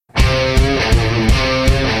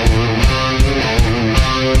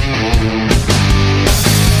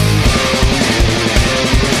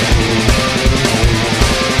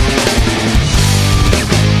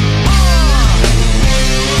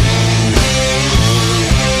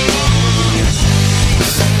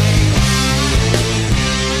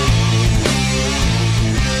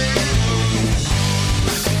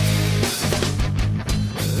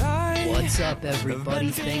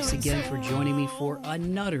everybody. Thanks again for joining me for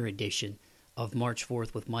another edition of March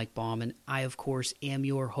 4th with Mike Bauman. I, of course, am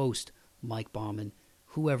your host, Mike Bauman.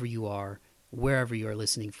 Whoever you are, wherever you are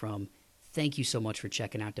listening from, thank you so much for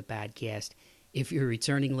checking out the podcast. If you're a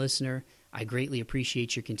returning listener, I greatly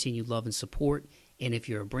appreciate your continued love and support. And if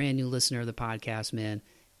you're a brand new listener of the podcast, man,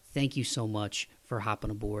 thank you so much for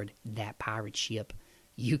hopping aboard that pirate ship.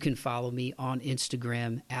 You can follow me on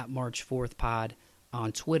Instagram at March 4th Pod,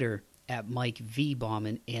 on Twitter at Mike V.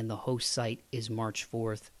 Bauman, and the host site is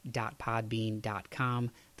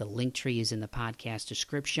march4th.podbean.com. The link tree is in the podcast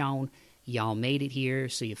description. Y'all made it here,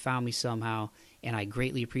 so you found me somehow, and I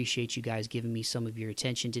greatly appreciate you guys giving me some of your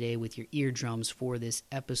attention today with your eardrums for this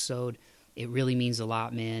episode. It really means a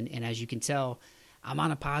lot, man, and as you can tell, I'm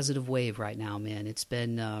on a positive wave right now, man. It's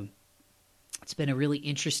been a really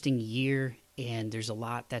interesting year, and there's a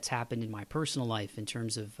lot that's happened in my personal life in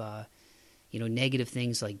terms of negative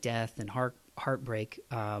things like death and heartbreak,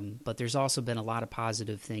 but there's also been a lot of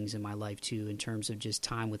positive things in my life too, in terms of just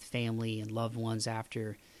time with family and loved ones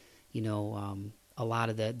after a lot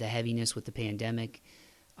of the heaviness with the pandemic,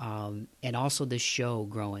 and also this show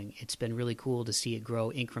growing. It's been really cool to see it grow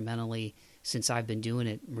incrementally since I've been doing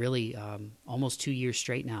it really almost 2 years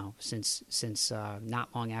straight now, since not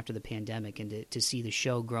long after the pandemic, and to see the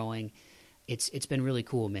show growing, it's been really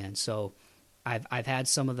cool, man. So I've had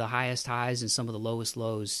some of the highest highs and some of the lowest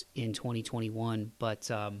lows in 2021,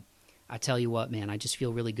 but I tell you what, man, I just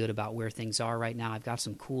feel really good about where things are right now. I've got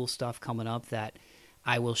some cool stuff coming up that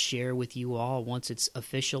I will share with you all once it's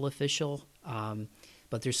official.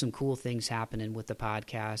 But there's some cool things happening with the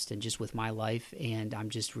podcast and just with my life, and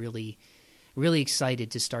I'm just really, really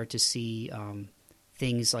excited to start to see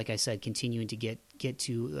things, like I said, continuing to get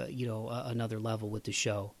to another level with the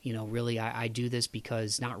show. Really, I do this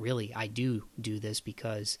because, not really, I do this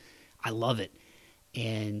because I love it,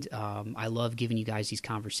 and I love giving you guys these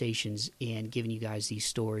conversations and giving you guys these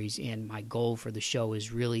stories. And my goal for the show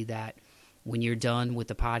is really that when you're done with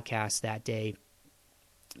the podcast that day,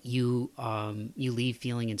 you leave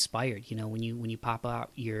feeling inspired. When you pop out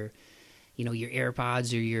your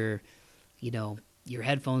AirPods or your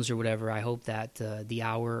headphones or whatever, I hope that the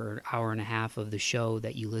hour or hour and a half of the show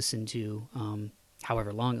that you listen to,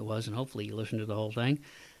 however long it was, and hopefully you listen to the whole thing,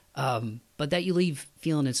 but that you leave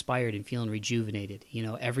feeling inspired and feeling rejuvenated.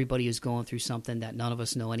 Everybody is going through something that none of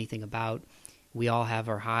us know anything about. We all have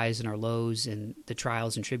our highs and our lows and the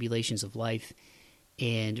trials and tribulations of life,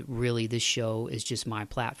 and really this show is just my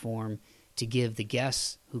platform to give the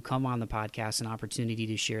guests who come on the podcast an opportunity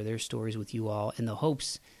to share their stories with you all, in the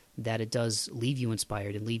hopes that it does leave you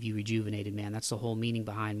inspired and leave you rejuvenated, man. That's the whole meaning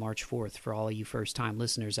behind March 4th for all of you first-time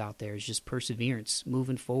listeners out there, is just perseverance,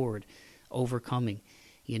 moving forward, overcoming,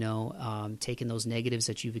 taking those negatives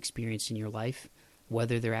that you've experienced in your life,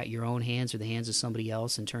 whether they're at your own hands or the hands of somebody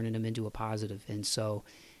else, and turning them into a positive. And so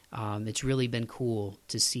it's really been cool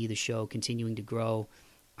to see the show continuing to grow.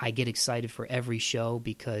 I get excited for every show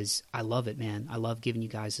because I love it, man. I love giving you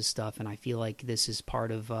guys this stuff, and I feel like this is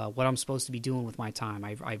part of what I'm supposed to be doing with my time.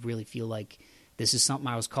 I really feel like this is something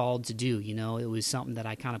I was called to do. It was something that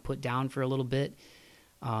I kind of put down for a little bit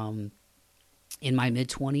in my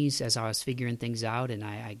mid-20s as I was figuring things out, and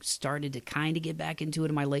I started to kind of get back into it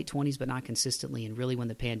in my late 20s, but not consistently. And really when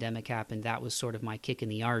the pandemic happened, that was sort of my kick in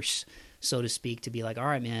the arse, so to speak, to be like, all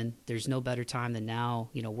right, man, there's no better time than now,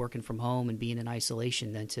 working from home and being in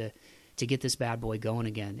isolation, than to get this bad boy going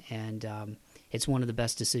again. And it's one of the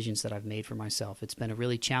best decisions that I've made for myself. It's been a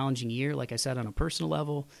really challenging year, like I said, on a personal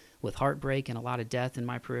level, with heartbreak and a lot of death in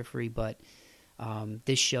my periphery, but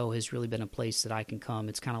this show has really been a place that I can come.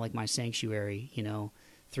 It's kind of like my sanctuary,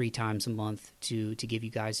 3 times a month to give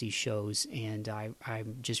you guys these shows. And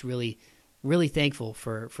I'm just really, really thankful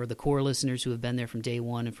for the core listeners who have been there from day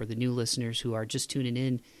one, and for the new listeners who are just tuning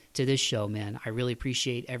in to this show, man. I really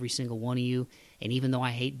appreciate every single one of you. And even though I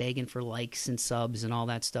hate begging for likes and subs and all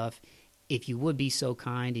that stuff, if you would be so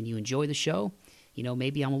kind and you enjoy the show,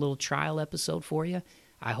 maybe I'm a little trial episode for you.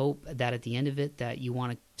 I hope that at the end of it that you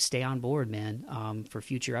want to stay on board, man, for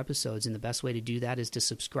future episodes. And the best way to do that is to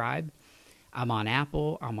subscribe. I'm on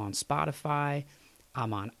Apple. I'm on Spotify.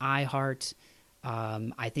 I'm on iHeart.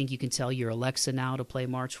 I think you can tell your Alexa now to play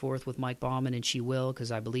March 4th with Mike Bauman, and she will,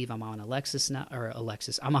 because I believe I'm on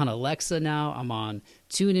I'm on Alexa now. I'm on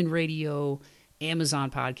TuneIn Radio,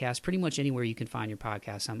 Amazon Podcast, pretty much anywhere you can find your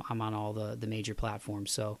podcasts. I'm on all the major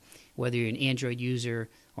platforms. So whether you're an Android user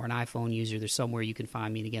or an iPhone user, there's somewhere you can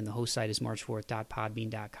find me. And again, the host site is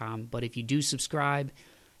march4th.podbean.com. But if you do subscribe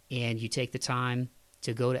and you take the time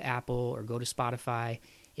to go to Apple or go to Spotify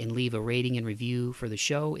and leave a rating and review for the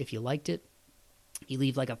show if you liked it, you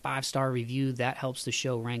leave like a 5-star review. That helps the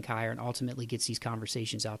show rank higher and ultimately gets these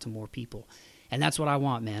conversations out to more people. And that's what I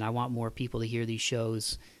want, man. I want more people to hear these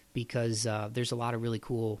shows because there's a lot of really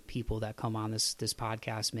cool people that come on this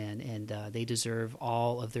podcast, man, and they deserve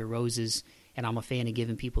all of their roses. And I'm a fan of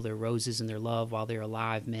giving people their roses and their love while they're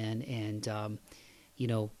alive, man, and,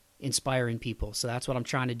 inspiring people. So that's what I'm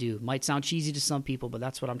trying to do. Might sound cheesy to some people, but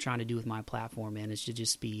that's what I'm trying to do with my platform, man, is to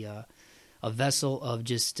just be a vessel of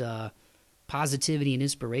just positivity and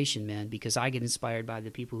inspiration, man, because I get inspired by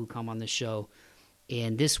the people who come on this show.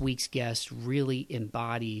 And this week's guest really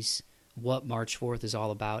embodies what March 4th is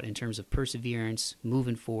all about in terms of perseverance,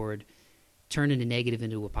 moving forward, turning a negative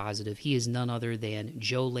into a positive. He is none other than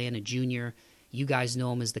Joe Lana Jr. You guys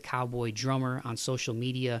know him as the Cowboy drummer on social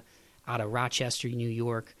media out of Rochester, New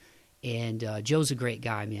York. And Joe's a great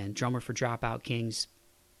guy, man, drummer for Dropout Kings.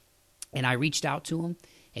 And I reached out to him,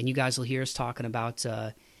 and you guys will hear us talking about,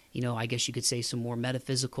 I guess you could say some more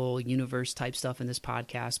metaphysical universe type stuff in this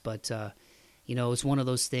podcast. But, it's one of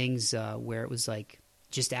those things where it was like,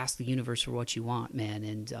 just ask the universe for what you want, man.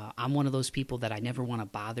 And I'm one of those people that I never want to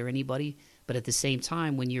bother anybody. But at the same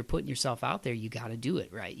time, when you're putting yourself out there, you got to do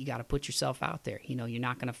it, right? You got to put yourself out there. You're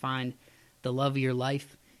not going to find the love of your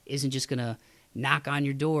life isn't just going to knock on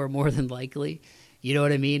your door more than likely. You know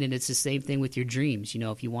what I mean? And it's the same thing with your dreams.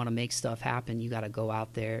 If you want to make stuff happen, you got to go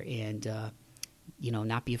out there and,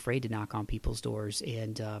 not be afraid to knock on people's doors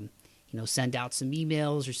and, send out some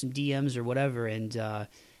emails or some DMs or whatever. And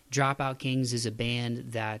Dropout Kings is a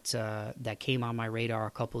band that came on my radar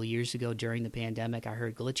a couple of years ago during the pandemic. I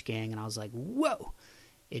heard Glitch Gang, and I was like, whoa!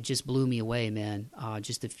 It just blew me away, man.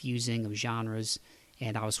 Just the fusing of genres.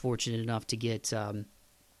 And I was fortunate enough to get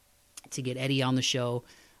Eddie on the show,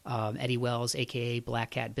 Eddie Wells, a.k.a.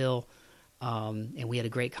 Black Cat Bill. And we had a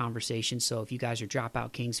great conversation. So if you guys are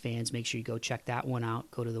Dropout Kings fans, make sure you go check that one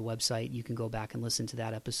out. Go to the website. You can go back and listen to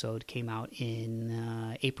that episode. Came out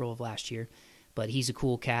in April of last year. But he's a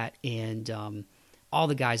cool cat, and all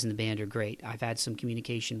the guys in the band are great. I've had some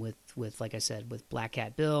communication with like I said, with Black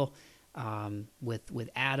Cat Bill, with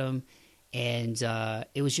Adam, and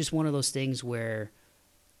it was just one of those things where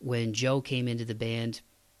when Joe came into the band,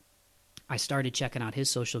 I started checking out his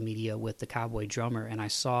social media with the Cowboy drummer, and I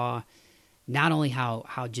saw not only how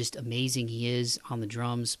just amazing he is on the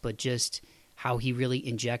drums, but just how he really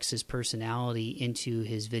injects his personality into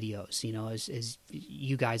his videos. As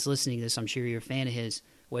you guys listening to this, I'm sure you're a fan of his,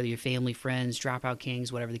 whether you're family, friends, Dropout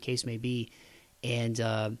Kings, whatever the case may be.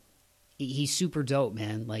 And he's super dope,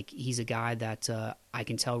 man. Like, he's a guy that I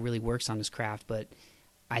can tell really works on his craft, but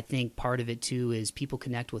I think part of it too is people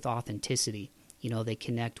connect with authenticity. They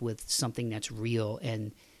connect with something that's real,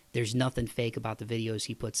 and there's nothing fake about the videos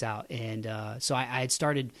he puts out. And so I had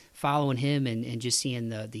started following him and just seeing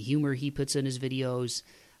the humor he puts in his videos,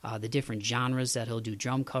 the different genres that he'll do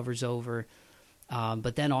drum covers over.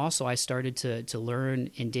 But then also I started to learn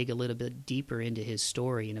and dig a little bit deeper into his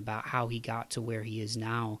story and about how he got to where he is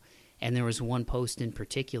now. And there was one post in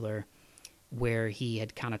particular where he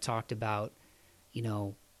had kind of talked about,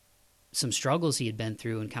 some struggles he had been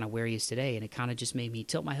through and kind of where he is today. And it kind of just made me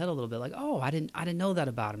tilt my head a little bit like, oh, I didn't know that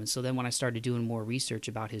about him. And so then when I started doing more research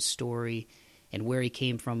about his story and where he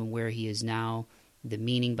came from and where he is now, the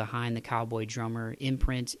meaning behind the Cowboy drummer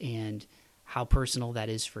imprint and how personal that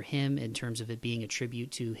is for him in terms of it being a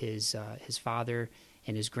tribute to his father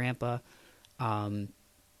and his grandpa, I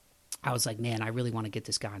was like, man, I really want to get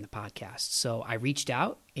this guy on the podcast. So I reached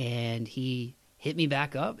out and he hit me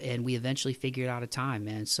back up and we eventually figured out a time,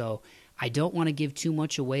 man. So I don't want to give too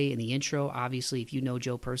much away in the intro. Obviously, if you know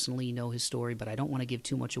Joe personally, you know his story, but I don't want to give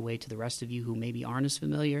too much away to the rest of you who maybe aren't as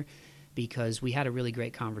familiar, because we had a really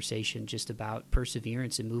great conversation just about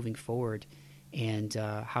perseverance and moving forward and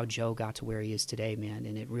how Joe got to where he is today, man.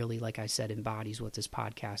 And it really, like I said, embodies what this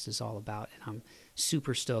podcast is all about. And I'm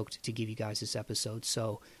super stoked to give you guys this episode.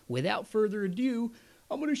 So without further ado,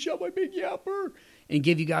 I'm going to shut my big yapper and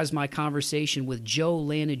give you guys my conversation with Joe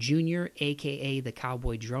Lana Jr., a.k.a. the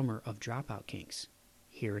Cowboy drummer of Dropout Kings.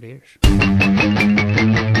 Here it is.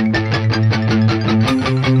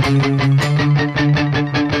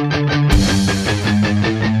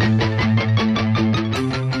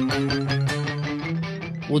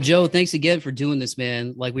 Well, Joe, thanks again for doing this,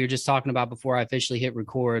 man. Like we were just talking about before I officially hit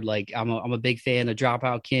record, like I'm a big fan of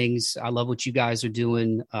Dropout Kings. I love what you guys are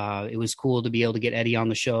doing. It was cool to be able to get Eddie on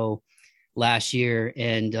the show last year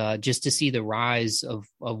and just to see the rise of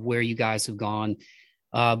where you guys have gone.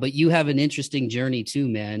 But you have an interesting journey too,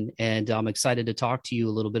 man. And I'm excited to talk to you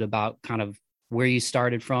a little bit about kind of where you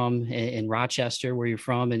started from in Rochester, where you're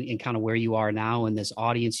from, and kind of where you are now and this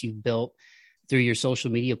audience you've built through your social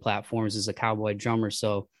media platforms as a Cowboy drummer.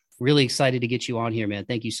 So Really excited to get you on here, man.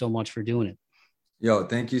 Thank you so much for doing it. Yo,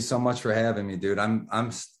 thank you so much for having me, dude.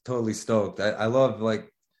 Totally stoked. I love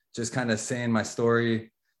like just kind of saying my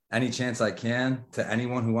story any chance I can to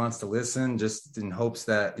anyone who wants to listen, just in hopes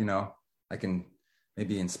that, I can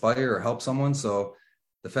maybe inspire or help someone. So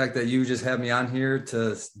the fact that you just have me on here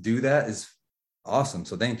to do that is awesome.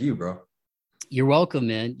 So thank you, bro. You're welcome,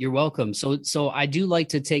 man. You're welcome. So I do like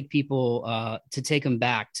to take people to take them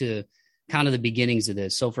back to kind of the beginnings of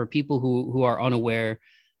this. So for people who are unaware,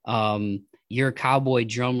 your cowboy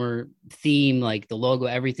drummer theme, like the logo,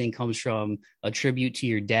 everything comes from a tribute to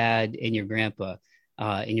your dad and your grandpa.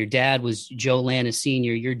 And your dad was Joe Lana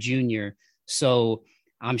Sr., you're junior. So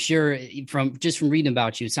I'm sure from reading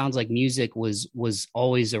about you, it sounds like music was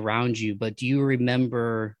always around you. But do you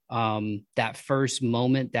remember that first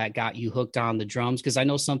moment that got you hooked on the drums? Because I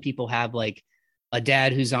know some people have like a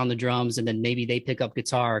dad who's on the drums, and then maybe they pick up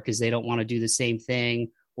guitar because they don't want to do the same thing,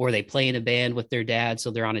 or they play in a band with their dad,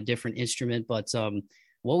 so they're on a different instrument. But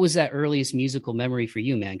what was that earliest musical memory for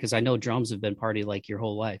you, man? Because I know drums have been part of like your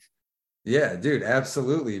whole life. Yeah, dude,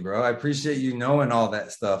 absolutely, bro. I appreciate you knowing all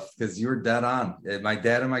that stuff because you were dead on. My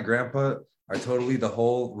dad and my grandpa are totally the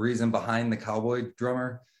whole reason behind the cowboy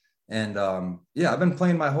drummer. And yeah, I've been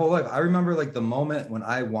playing my whole life. I remember like the moment when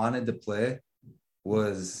I wanted to play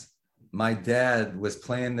was my dad was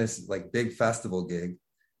playing this like big festival gig.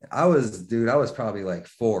 I was probably like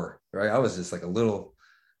 4, right? I was just like a little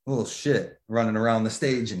shit running around the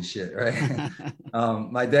stage and shit, right?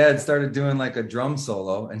 My dad started doing like a drum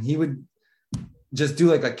solo, and he would just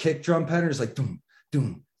do like a kick drum pattern, just like doom,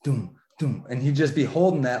 doom, doom, doom. And he'd just be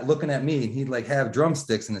holding that, looking at me, and he'd like have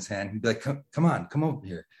drumsticks in his hand. He'd be like, come on, come over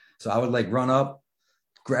here. So I would like run up,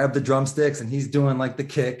 grab the drumsticks, and he's doing like the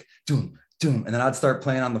kick, doom, doom. And then I'd start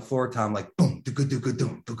playing on the floor tom, like boom, do good,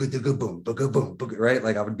 boom, boom, boom, right?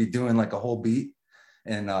 Like I would be doing like a whole beat.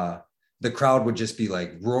 And the crowd would just be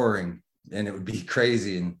like roaring, and it would be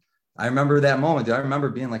crazy. And I remember that moment. I remember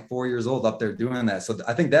being like 4 years old up there doing that. So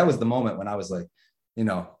I think that was the moment when I was like,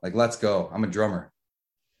 like, let's go. I'm a drummer.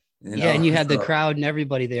 Yeah, and you had the crowd and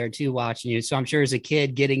everybody there too watching you. So I'm sure as a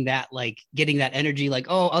kid getting that energy, like,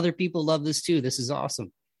 oh, other people love this too. This is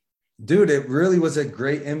awesome. Dude, it really was a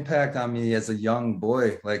great impact on me as a young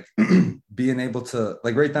boy. Like being able to,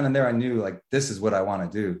 like, right then and there, I knew like this is what I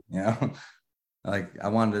want to do. Like I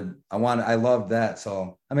loved that.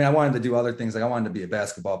 So I mean, I wanted to do other things. Like I wanted to be a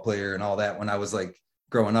basketball player and all that when I was like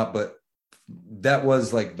growing up, but that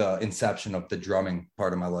was like the inception of the drumming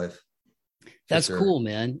part of my life. That's sure. Cool,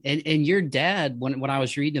 man. And your dad, when I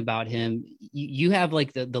was reading about him, you have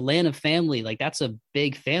like the Lana family, like that's a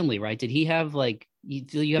big family, right? Did he have like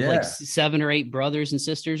you have like 7 or 8 brothers and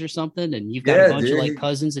sisters or something, and you've got a bunch of like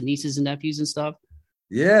cousins and nieces and nephews and stuff?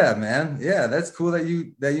 Yeah, man. Yeah, that's cool that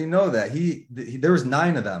you know that. There was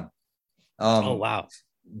 9 of them. Oh wow.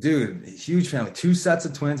 Dude, huge family. 2 sets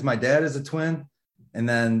of twins. My dad is a twin, and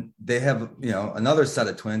then they have, another set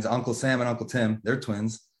of twins, Uncle Sam and Uncle Tim, they're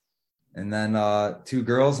twins. And then 2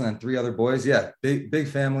 girls and then 3 other boys. Yeah, big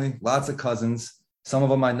family, lots of cousins. Some of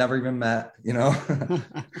them I never even met,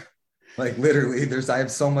 like literally I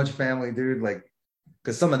have so much family, dude. Like,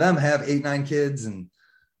 because some of them have 8, 9 kids, and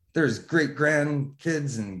there's great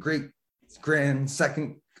grandkids and great grand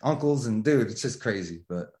second uncles, and dude, it's just crazy.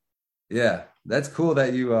 But yeah, that's cool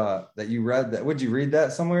that you read that. Would you read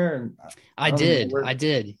that somewhere? I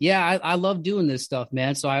did. Yeah, I love doing this stuff,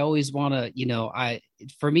 man. So I always want to,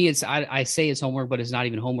 for me, it's I say it's homework, but it's not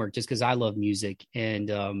even homework, just because I love music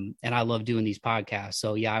and I love doing these podcasts.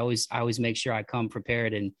 So yeah, I always make sure I come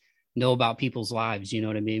prepared and know about people's lives. You know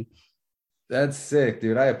what I mean? That's sick,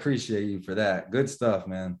 dude. I appreciate you for that. Good stuff,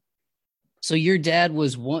 man. So your dad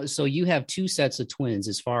was one. So you have 2 sets of twins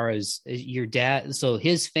as far as your dad. So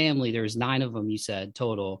his family, there's 9 of them, you said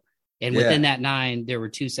total. And within that 9, there were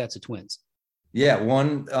 2 sets of twins. Yeah.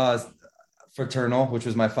 One fraternal, which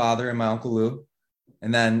was my father and my Uncle Lou.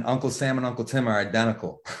 And then Uncle Sam and Uncle Tim are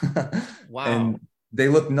identical. Wow. And they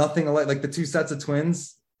look nothing alike. Like the 2 sets of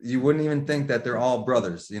twins, you wouldn't even think that they're all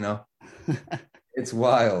brothers, It's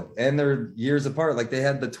wild. And they're years apart. Like they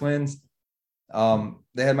had the twins.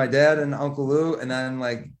 They had my dad and Uncle Lou, and then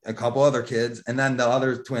like a couple other kids, and then the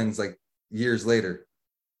other twins like years later.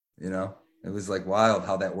 It was like wild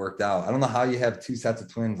how that worked out. I don't know how you have 2 sets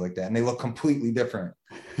of twins like that, and they look completely different.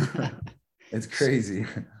 It's crazy.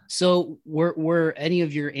 So were any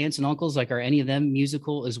of your aunts and uncles, like, are any of them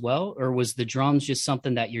musical as well, or was the drums just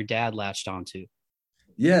something that your dad latched onto?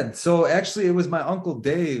 Yeah, so actually it was my Uncle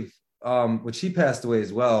Dave, which he passed away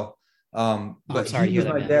as well. But sorry, he was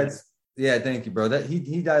my dad's. Yeah, thank you, bro. That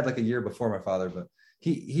he died like a year before my father, but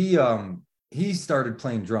he started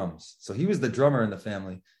playing drums. So he was the drummer in the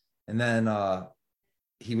family. And then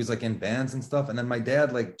he was like in bands and stuff. And then my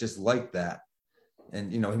dad like just liked that.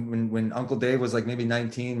 And, you know, when Uncle Dave was like maybe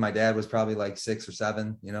 19, my dad was probably like 6 or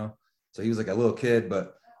 7, you know? So he was like a little kid,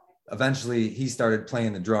 but eventually he started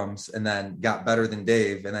playing the drums and then got better than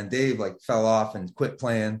Dave. And then Dave like fell off and quit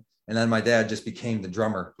playing. And then my dad just became the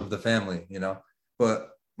drummer of the family, you know?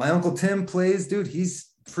 But my Uncle Tim plays, dude.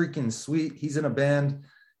 He's freaking sweet. He's in a band.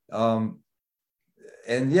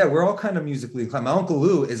 And yeah, we're all kind of musically inclined. My Uncle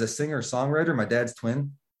Lou is a singer songwriter, my dad's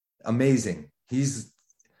twin. Amazing. He's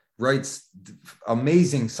writes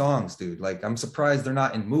amazing songs, dude. Like, I'm surprised they're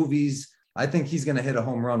not in movies. I think he's gonna hit a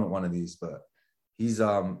home run with one of these, but he's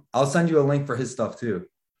I'll send you a link for his stuff too.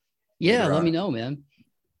 Yeah, let me know, man.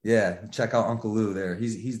 Yeah, check out Uncle Lou there.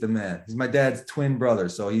 He's the man. He's my dad's twin brother,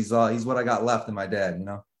 so he's what I got left in my dad, you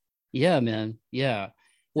know. Yeah, man. Yeah.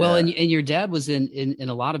 Well, Yeah. and your dad was in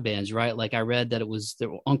a lot of bands, right? Like I read that it was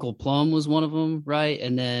Uncle Plum was one of them, right?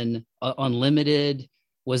 And then Unlimited,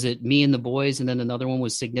 was it Me and the Boys, and then another one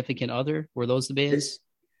was Significant Other? Were those the bands?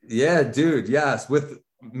 Yeah, dude. Yes, with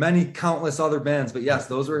many countless other bands, but yes,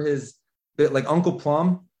 those were his bit. Like Uncle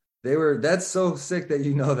Plum, they were. That's so sick that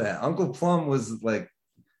you know that. Uncle Plum was like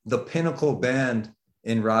the pinnacle band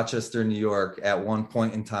in Rochester, New York. At one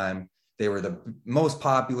point in time, they were the most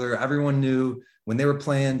popular. Everyone knew when they were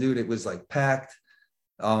playing, dude. It was like packed.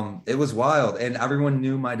 It was wild, and everyone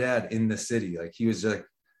knew my dad in the city. Like he was like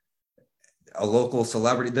a local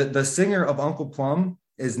celebrity. The singer of Uncle Plum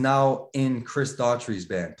is now in Chris Daughtry's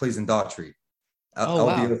band, plays in Daughtry, Oh,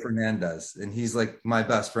 wow. Elvio Fernandez, and he's like my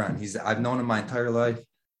best friend. I've known him my entire life.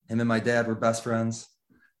 Him and my dad were best friends,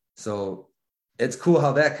 so it's cool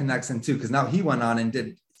how that connects in too. Because now he went on and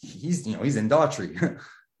did. He's in Daughtry,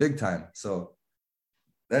 big time. So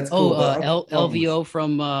that's Oh, cool. But Uncle Plum was,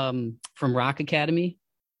 LVO from Rock Academy.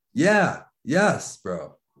 yeah, yes,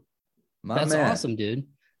 bro, my That's man. awesome, dude.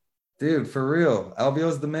 Dude, for real.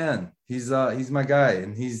 Alvio's the man. He's my guy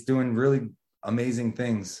and he's doing really amazing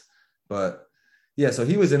things. But yeah, so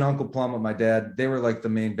he was in Uncle Plum with my dad. They were like the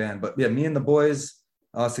main band. But yeah, Me and the Boys,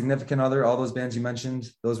 Significant Other, all those bands you mentioned,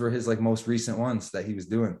 those were his like most recent ones that he was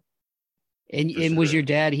doing for And was sure. your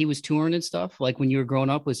dad, he was touring and stuff? Like when you were growing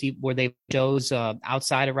up, were they shows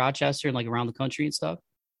outside of Rochester and like around the country and stuff?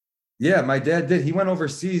 Yeah, my dad did. He went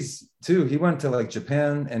overseas too. He went to like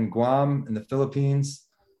Japan and Guam and the Philippines,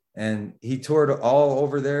 and he toured all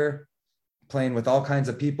over there, playing with all kinds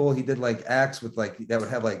of people. He did like acts with like that would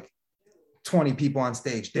have like 20 people on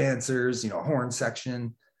stage, dancers, horn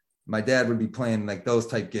section. My dad would be playing like those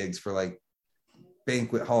type gigs for like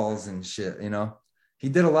banquet halls and shit. He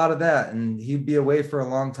did a lot of that and he'd be away for a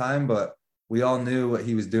long time, but we all knew what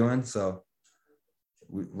he was doing. So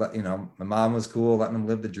my mom was cool, letting him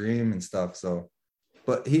live the dream and stuff. So,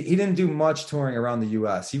 but he didn't do much touring around the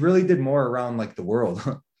US. He really did more around like the world.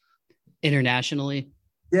 Internationally?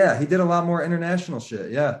 Yeah, he did a lot more international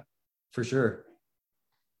shit. Yeah, for sure.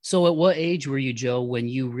 So at what age were you, Joe, when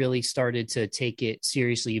you really started to take it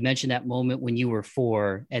seriously? You mentioned that moment when you were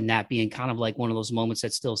 4 and that being kind of like one of those moments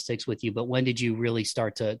that still sticks with you. But when did you really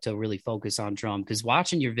start to really focus on drum? Because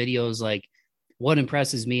watching your videos, like what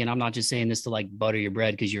impresses me, and I'm not just saying this to like butter your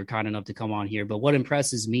bread because you're kind enough to come on here, but what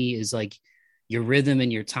impresses me is like your rhythm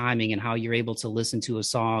and your timing and how you're able to listen to a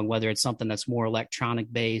song, whether it's something that's more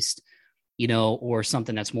electronic based, or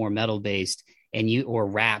something that's more metal based and you or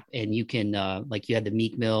rap and you can like you had the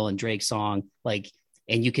Meek Mill and Drake song, like,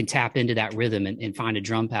 and you can tap into that rhythm and find a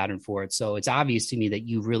drum pattern for it. So it's obvious to me that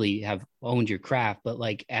you really have owned your craft, but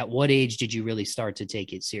like at what age did you really start to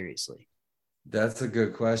take it seriously? That's a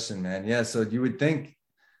good question, man. Yeah, so you would think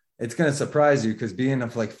it's going to surprise you because being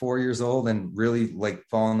of like 4 years old and really like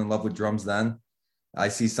falling in love with drums then, I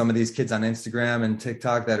see some of these kids on Instagram and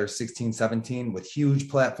TikTok that are 16, 17 with huge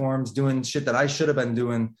platforms doing shit that I should have been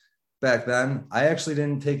doing back then. I actually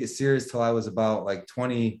didn't take it serious till I was about like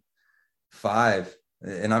 25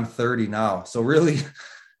 and I'm 30 now. So really,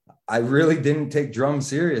 I really didn't take drums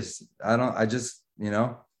serious. I just,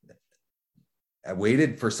 I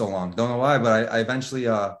waited for so long. Don't know why, but I eventually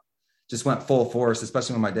just went full force,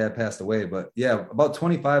 especially when my dad passed away. But yeah, about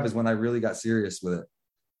 25 is when I really got serious with it.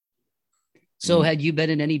 So had you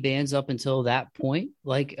been in any bands up until that point,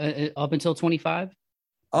 like up until 25?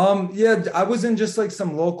 Yeah, I was in just like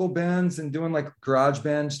some local bands and doing like garage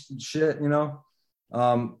band shit.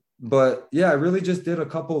 But yeah, I really just did a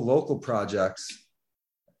couple local projects.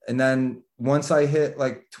 And then once I hit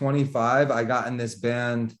like 25, I got in this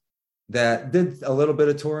band that did a little bit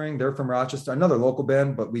of touring. They're from Rochester, another local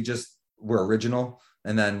band, but we just were original.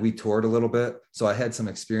 And then we toured a little bit. So I had some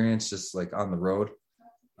experience just like on the road.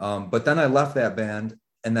 But then I left that band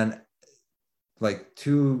and then like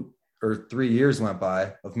or 3 years went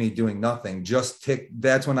by of me doing nothing.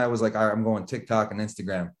 That's when I was like, all right, I'm going TikTok and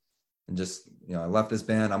Instagram, and just, I left this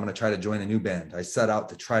band. I'm going to try to join a new band. I set out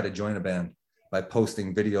to try to join a band by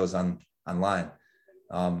posting videos online.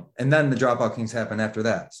 And then the Dropout Kings happened after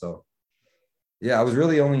that. So yeah, I was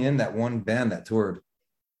really only in that one band that toured.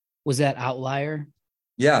 Was that Outlier?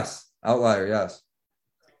 Yes. Outlier. Yes.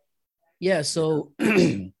 Yeah. So,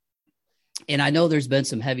 and I know there's been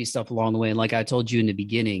some heavy stuff along the way. And like I told you in the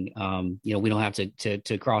beginning, we don't have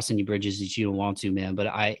to cross any bridges that you don't want to, man.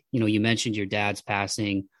 But you mentioned your dad's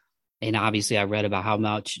passing, and obviously I read about how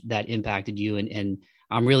much that impacted you. And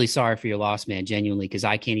I'm really sorry for your loss, man, genuinely, because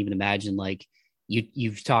I can't even imagine, like,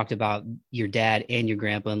 you've talked about your dad and your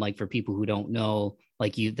grandpa. And like, for people who don't know,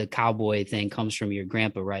 like, the cowboy thing comes from your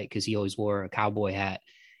grandpa, right? Because he always wore a cowboy hat.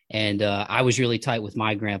 And I was really tight with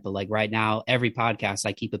my grandpa. Like, right now, every podcast,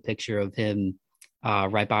 I keep a picture of him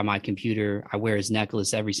right by my computer. I wear his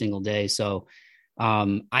necklace every single day. So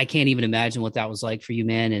I can't even imagine what that was like for you,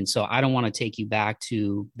 man. And so I don't want to take you back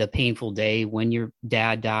to the painful day when your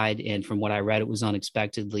dad died. And from what I read, it was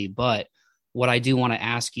unexpectedly. But what I do want to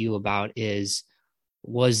ask you about is,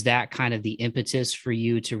 was that kind of the impetus for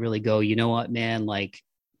you to really go, you know what, man, like,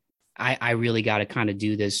 I really got to kind of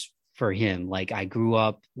do this for him. Like, I grew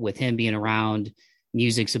up with him being around.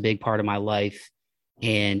 Music's a big part of my life,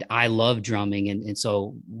 and I love drumming. And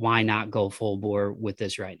so why not go full bore with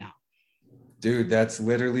this right now? Dude, that's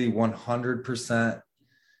literally 100%.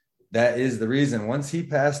 That is the reason. Once he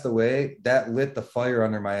passed away, that lit the fire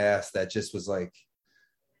under my ass. That just was like,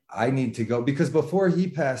 I need to go. Because before he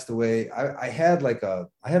passed away, I had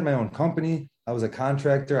my own company. I was a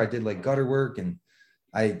contractor. I did like gutter work, and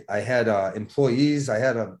I had employees. I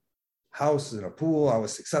had a house and a pool. I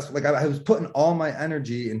was successful. Like, I was putting all my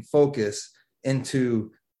energy and focus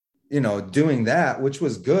into, doing that, which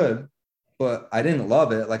was good, but I didn't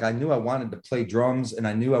love it. Like, I knew I wanted to play drums, and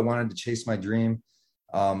I knew I wanted to chase my dream.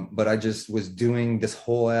 But I just was doing this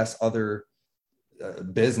whole ass other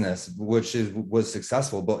business, which was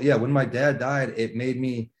successful. But yeah, when my dad died, it made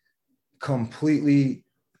me completely,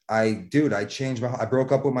 I changed I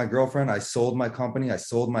broke up with my girlfriend. I sold my company. I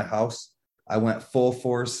sold my house. I went full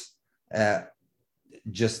force at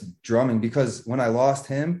just drumming, because when I lost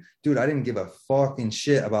him, dude, I didn't give a fucking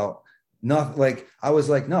shit about nothing. Like, I was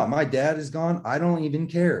like, no, my dad is gone. I don't even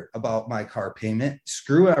care about my car payment.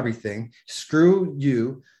 Screw everything. Screw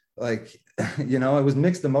you. Like, it was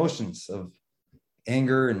mixed emotions of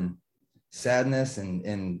anger and sadness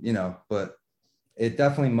and but it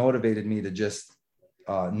definitely motivated me to just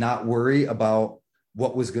not worry about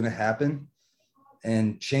what was going to happen,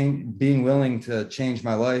 and being willing to change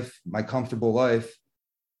my life, my comfortable life,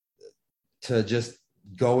 to just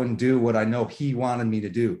go and do what I know he wanted me to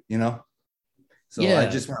do, So yeah. I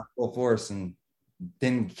just went full force and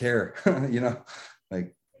didn't care,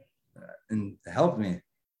 like, and it helped me,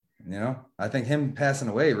 I think him passing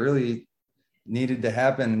away really needed to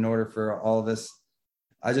happen in order for all this.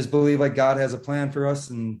 I just believe like God has a plan for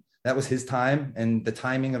us, and that was his time, and the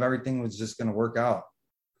timing of everything was just going to work out.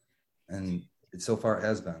 And so far it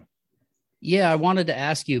has been. Yeah. I wanted to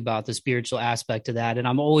ask you about the spiritual aspect of that. And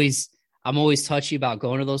I'm always touchy about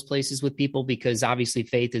going to those places with people, because obviously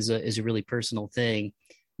faith is a really personal thing.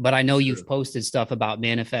 But I know you've posted stuff about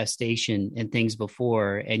manifestation and things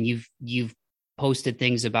before, and you've posted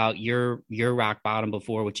things about your rock bottom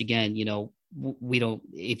before, which, again, we don't,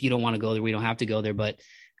 if you don't want to go there, we don't have to go there. But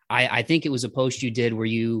I think it was a post you did where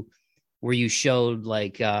you showed,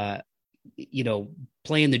 like,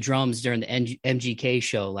 playing the drums during the MGK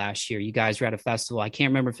show last year. You guys were at a festival. I can't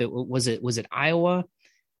remember if it was Iowa.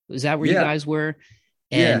 Was that where you guys were?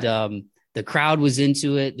 And the crowd was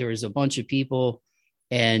into it. There was a bunch of people,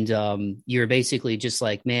 and you're basically just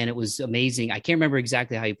like, man, it was amazing. I can't remember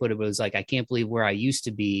exactly how you put it, but it was like, I can't believe where I used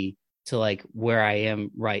to be to like where I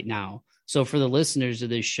am right now. So for the listeners of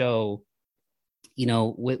this show,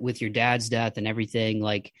 with your dad's death and everything,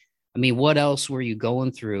 like, I mean, what else were you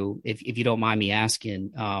going through, if you don't mind me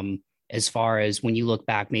asking, as far as when you look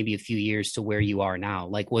back maybe a few years to where you are now?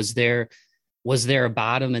 Like, was there a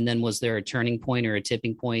bottom, and then was there a turning point or a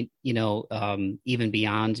tipping point, even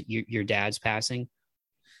beyond your dad's passing?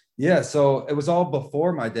 Yeah. So it was all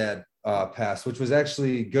before my dad passed, which was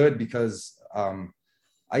actually good, because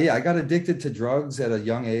I got addicted to drugs at a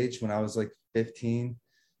young age. When I was like 15,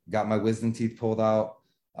 got my wisdom teeth pulled out.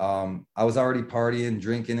 I was already partying,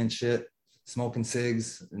 drinking and shit, smoking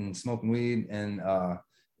cigs and smoking weed. And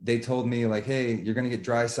they told me like, hey, you're going to get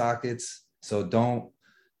dry sockets, so don't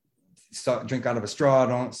drink out of a straw,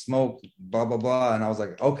 don't smoke, blah, blah, blah. And I was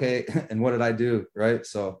like, okay. And what did I do? Right.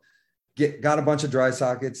 So got a bunch of dry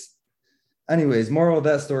sockets, anyways, moral of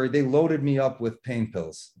that story, they loaded me up with pain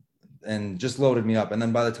pills and just loaded me up. And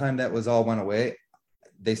then by the time that was all went away,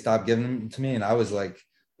 they stopped giving them to me. And I was like,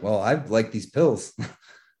 well, I like these pills.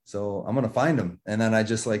 So I'm going to find them. And then I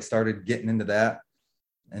just like started getting into that.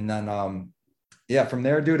 And then, yeah, from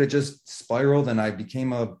there, dude, it just spiraled and I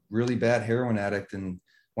became a really bad heroin addict and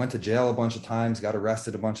went to jail a bunch of times, got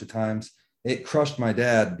arrested a bunch of times. It crushed my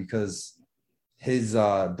dad because his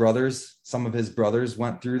brothers, some of his brothers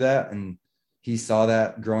went through that, and he saw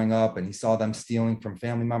that growing up, and he saw them stealing from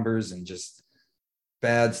family members and just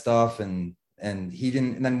bad stuff. And he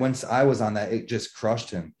didn't, and then once I was on that, it just crushed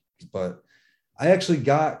him. But I actually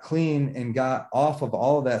got clean and got off of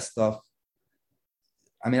all of that stuff.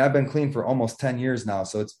 I mean, I've been clean for almost 10 years now.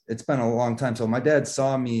 So it's been a long time. So my dad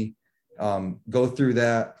saw me go through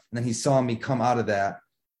that. And then he saw me come out of that.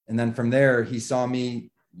 And then from there, he saw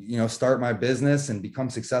me, start my business and become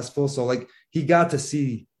successful. So like he got to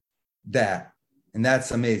see that. And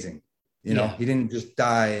that's amazing. He didn't just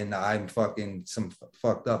die and I'm fucking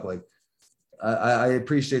fucked up. Like I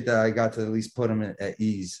appreciate that I got to at least put him at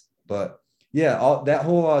ease. But yeah, that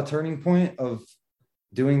whole turning point of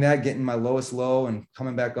doing that, getting my lowest low and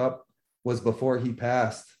coming back up was before he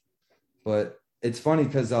passed. But it's funny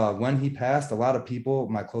because when he passed, a lot of people,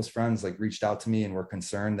 my close friends, like reached out to me and were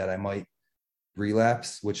concerned that I might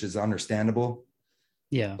relapse, which is understandable.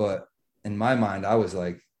 Yeah. But in my mind, I was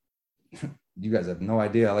like, you guys have no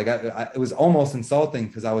idea. Like it was almost insulting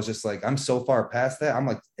because I was just like, I'm so far past that. I'm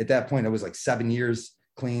like, at that point, it was like 7 years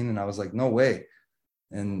clean. And I was like, no way.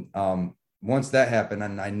 And once that happened,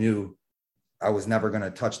 and I knew I was never going to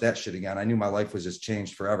touch that shit again. I knew my life was just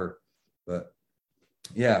changed forever. But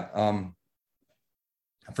yeah,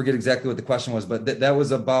 I forget exactly what the question was, but that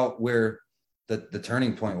was about where the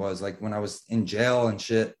turning point was, like when I was in jail and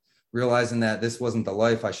shit, realizing that this wasn't the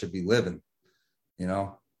life I should be living,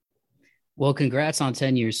 Well, congrats on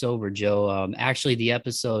 10 years sober, Joe. Actually, the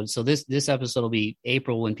episode, so this episode will be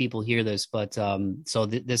April when people hear this, but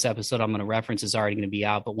this episode I'm going to reference is already going to be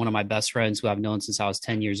out. But one of my best friends who I've known since I was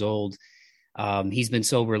 10 years old, he's been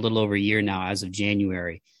sober a little over a year now as of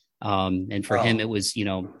January. And for him, it was,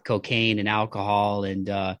 cocaine and alcohol.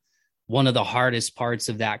 And one of the hardest parts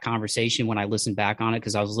of that conversation when I listened back on it,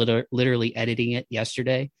 because I was literally editing it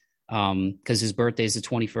yesterday, because his birthday is the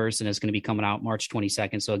 21st and it's going to be coming out March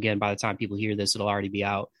 22nd. So again, by the time people hear this, it'll already be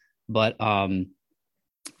out. But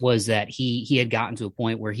was that he had gotten to a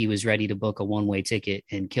point where he was ready to book a one-way ticket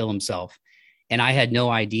and kill himself. And I had no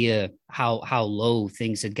idea how low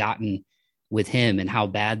things had gotten with him and how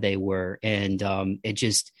bad they were. And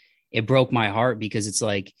it broke my heart because it's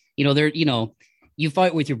like, you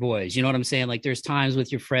fight with your boys, you know what I'm saying? Like there's times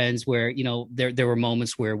with your friends where, there were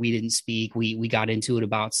moments where we didn't speak. We got into it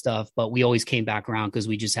about stuff, but we always came back around because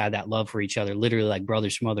we just had that love for each other, literally like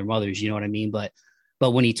brothers from other mothers, you know what I mean? But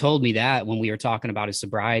when he told me that, when we were talking about his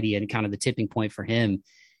sobriety and kind of the tipping point for him,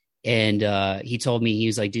 and he told me, he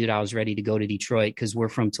was like, dude, I was ready to go to Detroit because we're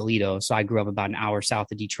from Toledo. So I grew up about an hour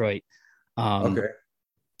south of Detroit. Okay.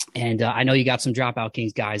 And I know you got some Dropout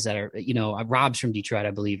Kings guys that are, Rob's from Detroit,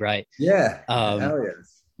 I believe, right? Yeah. Hell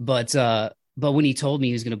yes. But when he told me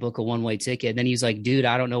he was going to book a one-way ticket, then he was like, dude,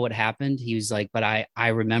 I don't know what happened. He was like, but I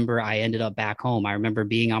remember I ended up back home. I remember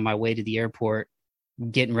being on my way to the airport,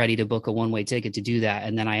 getting ready to book a one-way ticket to do that.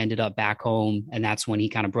 And then I ended up back home. And that's when he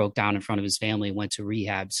kind of broke down in front of his family and went to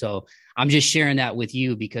rehab. So I'm just sharing that with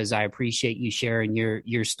you because I appreciate you sharing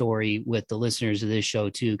your story with the listeners of this show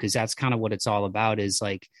too. Cause that's kind of what it's all about is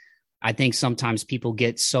like, I think sometimes people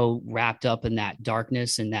get so wrapped up in that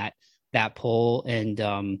darkness and that pull and,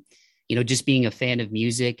 just being a fan of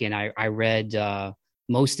music. And I read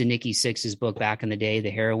most of Nikki Sixx's book back in the day, The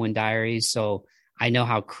Heroin Diaries. So I know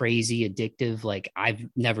how crazy addictive, like I've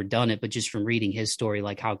never done it, but just from reading his story,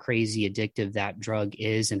 like how crazy addictive that drug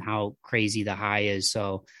is and how crazy the high is.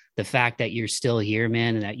 So the fact that you're still here,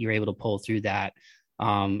 man, and that you're able to pull through that,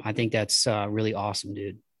 I think that's really awesome,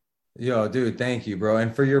 dude. Yo, dude, thank you, bro.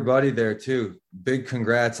 And for your buddy there too, big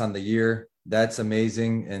congrats on the year. That's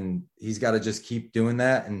amazing. And he's got to just keep doing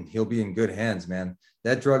that and he'll be in good hands, man.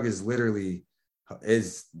 That drug is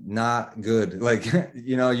not good. Like,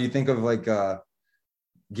 you think of like,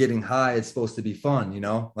 getting high, it's supposed to be fun,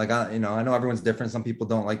 like I know everyone's different. Some people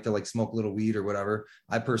don't like to like smoke a little weed or whatever.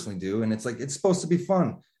 I personally do. And it's like, it's supposed to be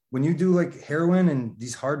fun. When you do like heroin and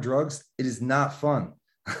these hard drugs, it is not fun.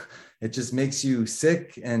 It just makes you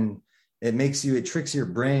sick and it tricks your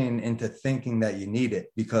brain into thinking that you need it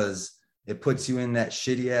because it puts you in that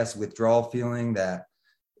shitty ass withdrawal feeling that,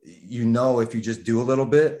 if you just do a little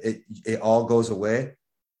bit, it all goes away.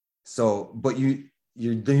 So, but you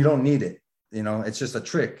don't need it. it's just a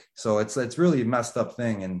trick. So it's really a messed up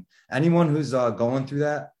thing. And anyone who's going through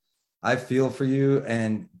that, I feel for you.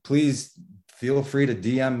 And please feel free to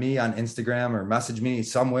DM me on Instagram or message me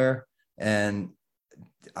somewhere, and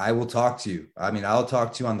I will talk to you. I mean, I'll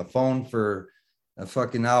talk to you on the phone for a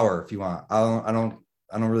fucking hour if you want. I don't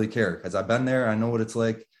really care, because I've been there. I know what it's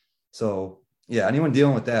like. So yeah, anyone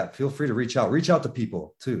dealing with that, feel free to reach out to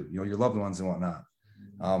people too, your loved ones and whatnot.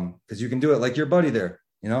 Because you can do it like your buddy there,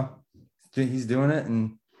 he's doing it,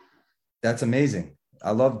 and that's amazing.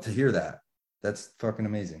 I love to hear that. That's fucking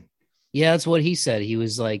amazing. Yeah, that's what he said. He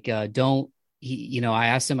was like, don't I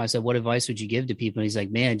asked him, I said, what advice would you give to people? And he's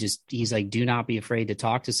like, man, he's like, do not be afraid to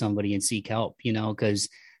talk to somebody and seek help, because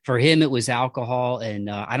for him, it was alcohol. And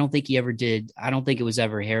I don't think it was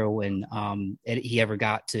ever heroin. He ever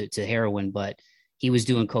got to heroin, but he was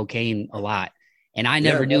doing cocaine a lot. And I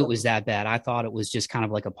never knew it was that bad. I thought it was just kind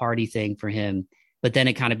of like a party thing for him. But then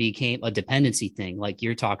it kind of became a dependency thing, like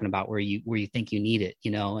you're talking about, where you think you need it,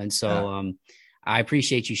 And so I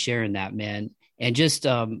appreciate you sharing that, man. And just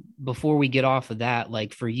before we get off of that,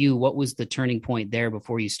 like for you, what was the turning point there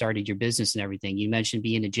before you started your business and everything? You mentioned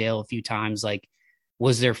being in jail a few times. Like,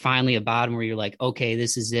 was there finally a bottom where you're like, okay,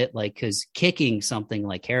 this is it? Like, because kicking something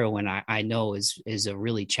like heroin, I know is a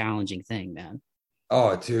really challenging thing, man.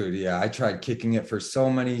 Oh, dude, yeah. I tried kicking it for so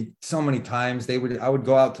many times. I would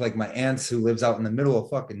go out to like my aunt's who lives out in the middle of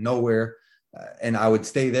fucking nowhere, and I would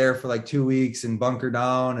stay there for like 2 weeks and bunker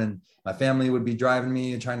down, and my family would be driving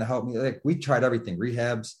me and trying to help me. Like, we tried everything,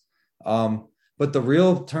 rehabs. But the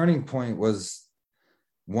real turning point was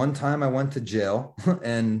one time I went to jail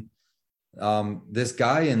and this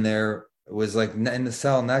guy in there was like in the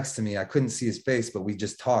cell next to me. I couldn't see his face, but we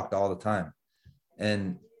just talked all the time.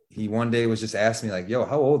 And he one day was just asking me like, yo,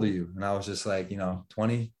 how old are you? And I was just like,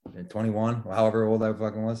 20 or 21, or however old I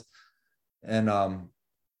fucking was. And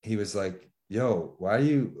he was like, yo, why are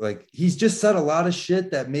you like, he's just said a lot of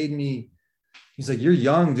shit that made me, he's like, you're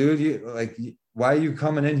young, dude. Why are you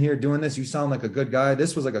coming in here doing this? You sound like a good guy.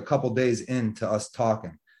 This was like a couple days into us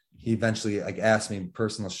talking. He eventually like asked me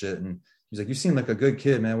personal shit, and he's like, you seem like a good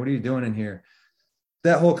kid, man. What are you doing in here?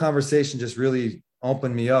 That whole conversation just really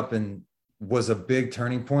opened me up and was a big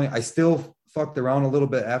turning point. I still fucked around a little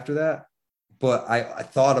bit after that, but I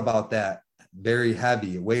thought about that very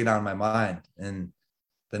heavy. It weighed on my mind. And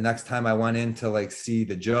the next time I went in to like see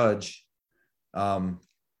the judge, I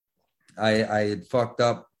had fucked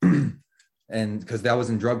up and because that was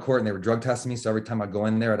in drug court and they were drug testing me. So every time I'd go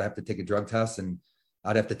in there, I'd have to take a drug test, and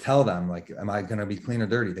I'd have to tell them like, am I going to be clean or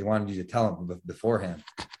dirty? They wanted you to tell them beforehand.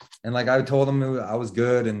 And like, I told them I was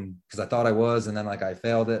good, and because I thought I was, and then like I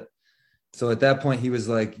failed it. So at that point he was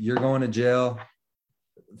like, you're going to jail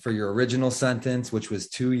for your original sentence, which was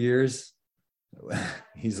 2 years.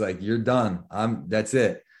 He's like, you're done. That's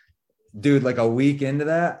it. Dude, like a week into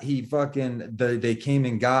that, they came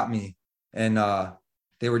and got me, and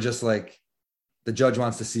they were just like, the judge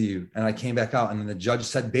wants to see you. And I came back out, and then the judge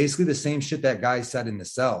said basically the same shit that guy said in the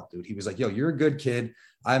cell, dude. He was like, yo, you're a good kid.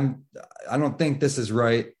 I don't think this is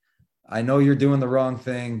right. I know you're doing the wrong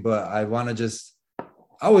thing, but I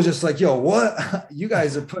was just like, yo, what? You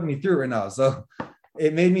guys are putting me through right now. So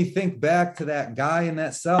it made me think back to that guy in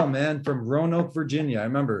that cell, man, from Roanoke, Virginia. I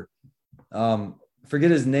remember, forget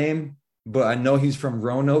his name, but I know he's from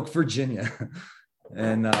Roanoke, Virginia.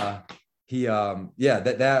 And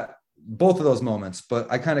that both of those moments,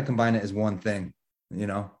 but I kind of combine it as one thing,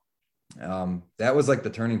 that was like the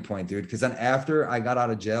turning point, dude. Because then after I got out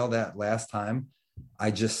of jail that last time, I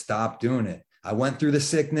just stopped doing it. I went through the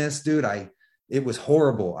sickness, dude. It was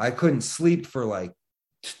horrible. I couldn't sleep for like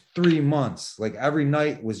 3 months. Like every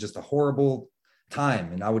night was just a horrible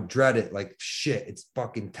time. And I would dread it. Like, shit, it's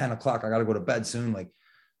fucking 10 o'clock. I got to go to bed soon. Like,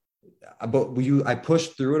 I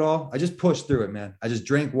pushed through it all. I just pushed through it, man. I just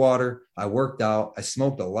drank water. I worked out. I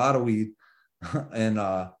smoked a lot of weed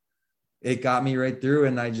and it got me right through.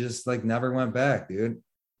 And I just like never went back, dude.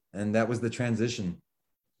 And that was the transition,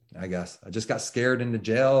 I guess. I just got scared into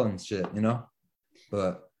jail and shit,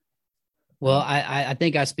 but. Well, I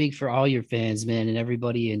think I speak for all your fans, man, and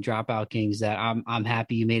everybody in Dropout Kings that I'm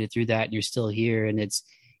happy you made it through that and you're still here. And it's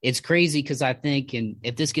crazy because I think, and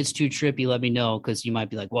if this gets too trippy, let me know, because you might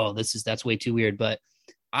be like, whoa, that's way too weird. But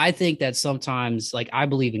I think that sometimes, like, I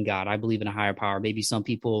believe in God. I believe in a higher power. Maybe some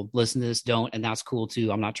people listen to this don't, and that's cool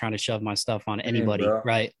too. I'm not trying to shove my stuff on anybody,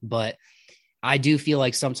 right? But I do feel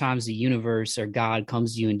like sometimes the universe or God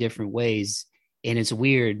comes to you in different ways. And it's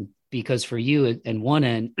weird because for you, at one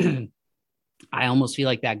end, I almost feel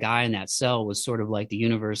like that guy in that cell was sort of like the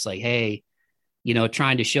universe, like, hey,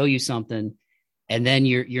 trying to show you something. And then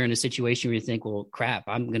you're in a situation where you think, well, crap,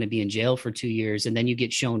 I'm going to be in jail for 2 years. And then you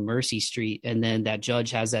get shown Mercy Street. And then that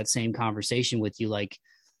judge has that same conversation with you. Like,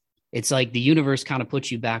 it's like the universe kind of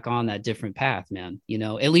puts you back on that different path, man.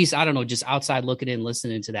 At least, I don't know, just outside looking in,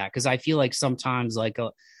 listening to that. Cause I feel like sometimes like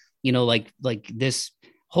this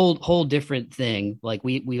whole different thing. Like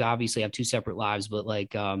we obviously have two separate lives, but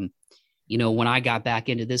like, when I got back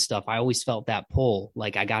into this stuff, I always felt that pull,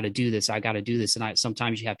 like I got to do this. And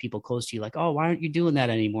sometimes you have people close to you like, oh, why aren't you doing that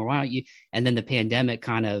anymore? Why aren't you? And then the pandemic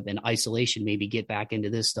kind of in isolation, maybe get back into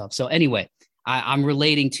this stuff. So anyway, I'm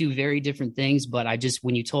relating two very different things, but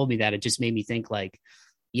when you told me that, it just made me think like,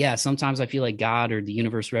 yeah, sometimes I feel like God or the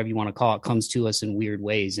universe, whatever you want to call it, comes to us in weird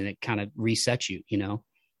ways and it kind of resets you.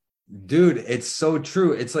 Dude, it's so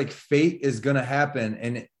true. It's like fate is going to happen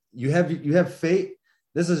and you have fate.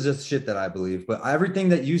 This is just shit that I believe, but everything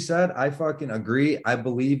that you said, I fucking agree. I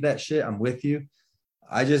believe that shit. I'm with you.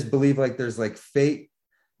 I just believe like there's like fate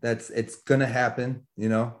it's going to happen,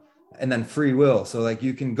 and then free will. So like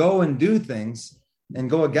you can go and do things and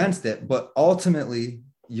go against it, but ultimately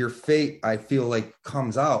your fate, I feel like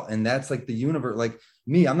comes out. And that's like the universe. Like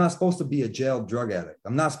me, I'm not supposed to be a jailed drug addict.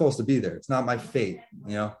 I'm not supposed to be there. It's not my fate,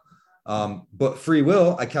 but free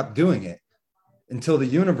will, I kept doing it until the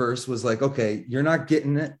universe was like, okay, you're not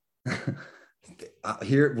getting it.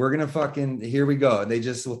 Here, we're going to here we go. And they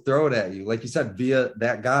just will throw it at you. Like you said, via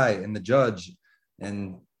that guy and the judge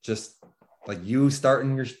and just like you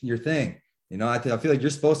starting your thing, I feel like you're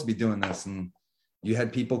supposed to be doing this. And you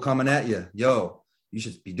had people coming at you. Yo, you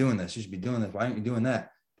should be doing this. You should be doing this. Why aren't you doing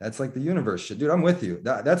that? That's like the universe shit, dude. I'm with you.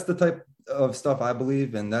 That's the type of stuff I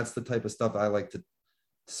believe. And that's the type of stuff I like to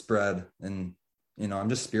spread. And I'm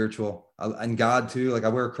just spiritual and God too. Like I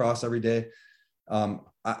wear a cross every day.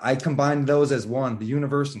 I combine those as one, the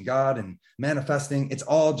universe and God and manifesting. It's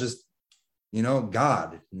all just,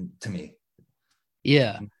 God to me.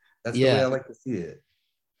 Yeah. That's the way I like to see it.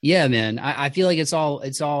 Yeah, man. I feel like it's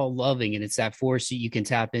all loving and it's that force that you can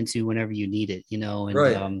tap into whenever you need it, and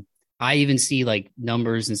right. I even see like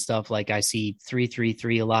numbers and stuff. Like I see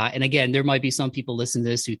 333 a lot. And again, there might be some people listening to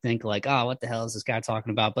this who think like, oh, what the hell is this guy talking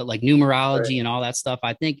about? But like numerology Right. and all that stuff,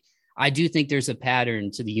 I do think there's a pattern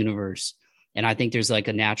to the universe. And I think there's like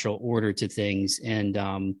a natural order to things.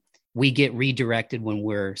 And we get redirected when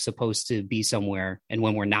we're supposed to be somewhere and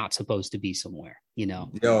when we're not supposed to be somewhere,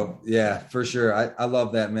 Yo, yeah, for sure. I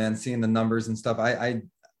love that, man. Seeing the numbers and stuff. I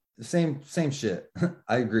same shit.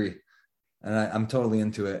 I agree. And I'm totally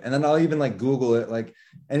into it. And then I'll even like Google it. Like,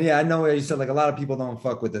 and yeah, I know you said like a lot of people don't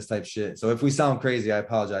fuck with this type shit. So if we sound crazy, I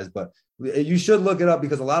apologize, but you should look it up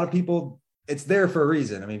because a lot of people, it's there for a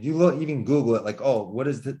reason. I mean, if you look, you can Google it like, oh, what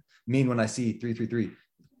does it mean when I see 333?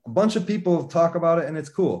 A bunch of people talk about it and it's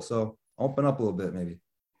cool. So open up a little bit, maybe.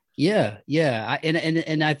 Yeah, yeah.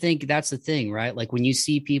 And I think that's the thing, right? Like when you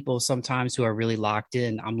see people sometimes who are really locked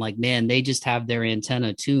in, I'm like, man, they just have their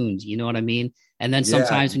antenna tuned. You know what I mean? And then Yeah,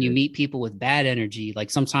 sometimes when you meet people with bad energy, like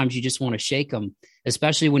sometimes you just want to shake them,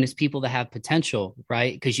 especially when it's people that have potential,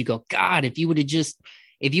 right? Because you go, God, if you would just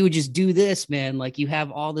do this, man, like you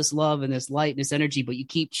have all this love and this light and this energy, but you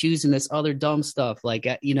keep choosing this other dumb stuff, like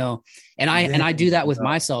and I do that with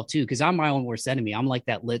myself too, because I'm my own worst enemy. I'm like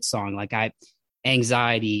that lit song, like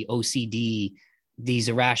anxiety, OCD, these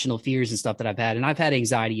irrational fears and stuff that I've had. And I've had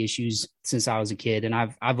anxiety issues since I was a kid. And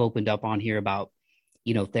I've opened up on here about,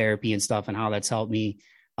 therapy and stuff and how that's helped me.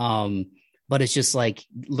 But it's just like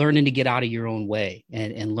learning to get out of your own way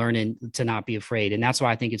and learning to not be afraid. And that's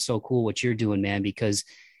why I think it's so cool what you're doing, man, because,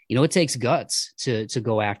 it takes guts to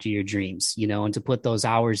go after your dreams, and to put those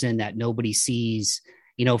hours in that nobody sees,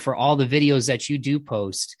 for all the videos that you do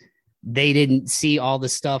post, they didn't see all the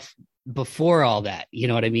stuff before all that, you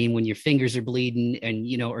know what I mean? When your fingers are bleeding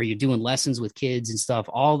and, or you're doing lessons with kids and stuff,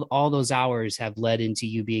 all those hours have led into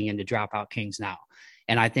you being into Dropout Kings now.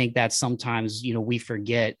 And I think that sometimes, we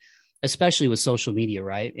forget, especially with social media,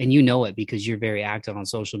 right? And it because you're very active on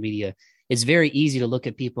social media. It's very easy to look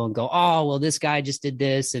at people and go, oh, well, this guy just did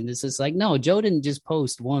this. And this is like, no, Joe didn't just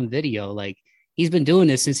post one video. Like he's been doing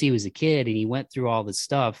this since he was a kid and he went through all this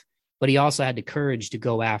stuff, but he also had the courage to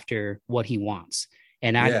go after what he wants.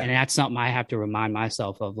 And that's something I have to remind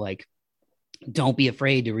myself of, like, don't be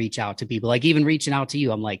afraid to reach out to people. Like even reaching out to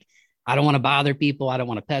you, I'm like, I don't want to bother people. I don't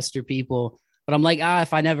want to pester people, but I'm like,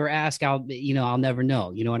 if I never ask, I'll never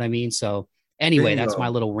know. You know what I mean? So anyway, Bingo. that's my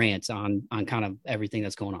little rant on kind of everything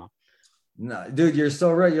that's going on. No, dude, you're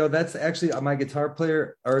so right. Yo, that's actually my guitar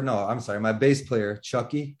player, or no, I'm sorry, my bass player,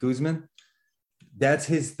 Chucky Guzman. That's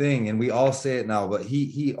his thing. And we all say it now, but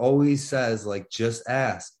he always says, like, just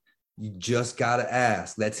ask. You just gotta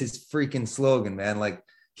ask. That's his freaking slogan, man. Like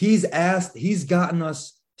he's gotten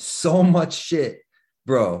us so much shit,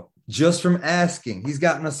 bro, just from asking. He's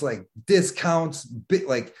gotten us like discounts,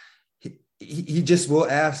 like he just will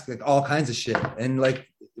ask like all kinds of shit. And like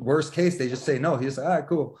worst case, they just say no. He's like, all right,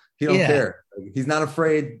 cool. He don't care. Like, he's not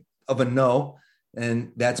afraid of a no.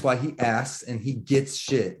 And that's why he asks and he gets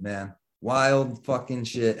shit, man. Wild fucking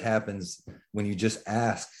shit happens when you just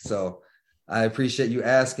ask. So I appreciate you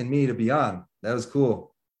asking me to be on. That was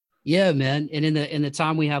cool. Yeah, man. And in the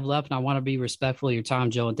time we have left, and I want to be respectful of your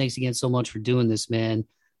time, Joe. And thanks again so much for doing this, man.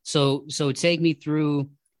 So take me through.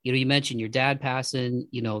 You mentioned your dad passing.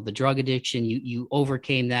 The drug addiction. You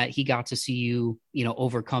overcame that. He got to see you,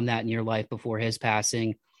 overcome that in your life before his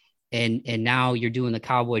passing, and now you're doing the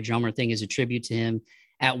Cowboy drummer thing as a tribute to him.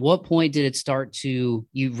 At what point did it start to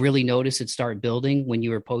you really notice it start building when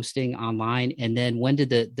you were posting online? And then when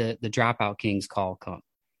did the Dropout Kings call come?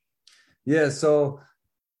 Yeah, so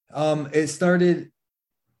it started,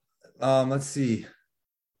 let's see,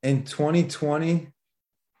 in 2020,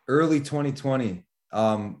 early 2020,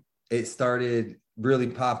 it started really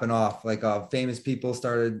popping off. Like famous people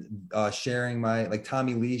started sharing like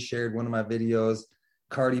Tommy Lee shared one of my videos.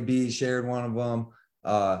 Cardi B shared one of them.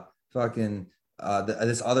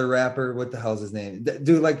 This other rapper, what the hell's his name?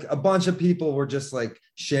 Dude, like a bunch of people were just like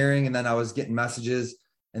sharing, and then I was getting messages.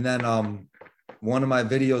 And then one of my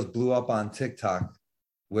videos blew up on TikTok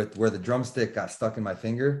with where the drumstick got stuck in my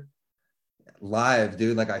finger live,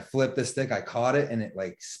 dude. Like I flipped the stick, I caught it, and it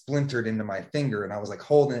like splintered into my finger, and I was like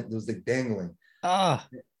holding it. It was like dangling.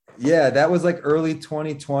 Yeah, that was like early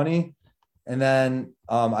 2020. And then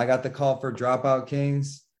I got the call for Dropout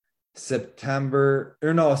Kings September,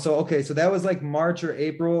 or no. So that was like March or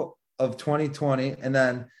April of 2020. And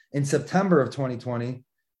then in September of 2020,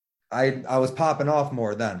 I was popping off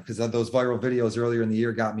more then because those viral videos earlier in the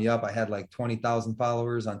year got me up. I had like 20,000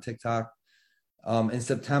 followers on TikTok. In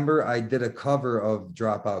September, I did a cover of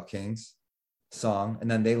Dropout Kings song, and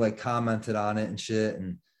then they like commented on it and shit,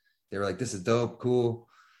 and they were like, this is dope, cool.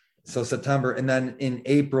 So September, and then in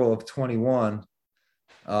April of 21,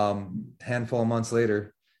 handful of months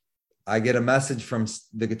later, I get a message from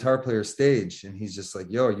the guitar player Stage, and he's just like,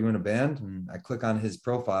 yo, are you in a band? And I click on his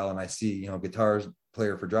profile and I see, guitar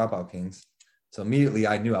player for Dropout Kings. So immediately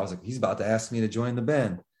I knew, I was like, he's about to ask me to join the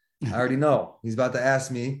band. I already know he's about to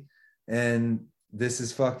ask me, and this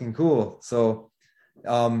is fucking cool. So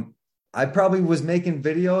I probably was making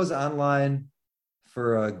videos online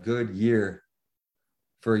for a good year,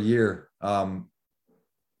 and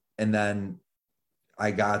then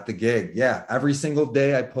I got the gig. Yeah. Every single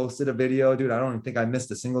day I posted a video, dude. I don't even think I missed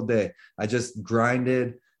a single day. I just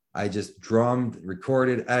grinded. I just drummed,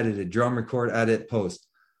 recorded, edited, drum, record, edit, post.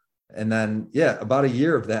 And then, yeah, about a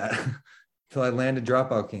year of that till I landed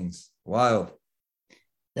Dropout Kings. Wild.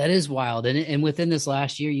 That is wild. And within this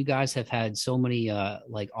last year, you guys have had so many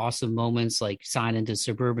like awesome moments, like signing to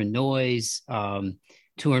Suburban Noise,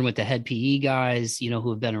 touring with the Head PE guys, who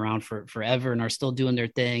have been around for forever and are still doing their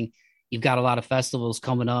thing. You've got a lot of festivals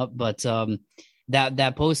coming up, but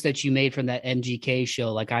that post that you made from that MGK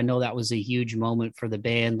show, like I know that was a huge moment for the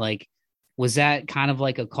band. Like, was that kind of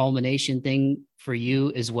like a culmination thing for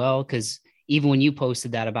you as well? Because even when you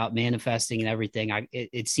posted that about manifesting and everything,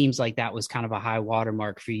 it seems like that was kind of a high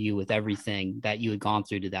watermark for you with everything that you had gone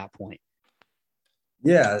through to that point.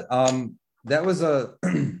 Yeah, that was a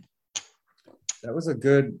that was a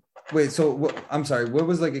good. Wait, so I'm sorry. What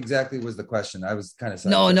was like exactly was the question? I was kind of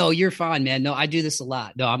no, you're fine, man. No, I do this a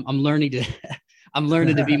lot. No, I'm learning to I'm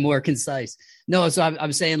learning to be more concise. No, so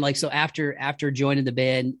I'm saying like, so after joining the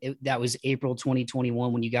band, that was April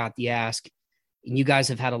 2021 when you got the ask, and you guys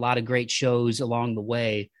have had a lot of great shows along the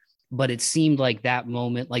way. But it seemed like that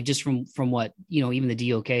moment, like just from what, even the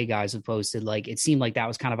DOK guys have posted, like it seemed like that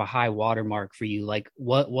was kind of a high watermark for you. Like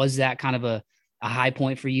what was that kind of a high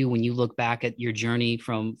point for you when you look back at your journey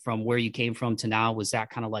from where you came from to now? Was that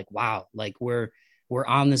kind of like, wow, like we're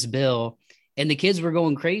on this bill, and the kids were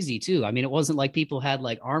going crazy too. I mean, it wasn't like people had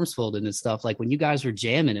like arms folded and stuff. Like when you guys were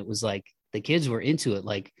jamming, it was like the kids were into it.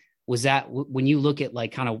 Like, was that when you look at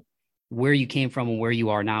like kind of where you came from and where you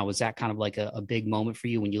are now, was that kind of like a big moment for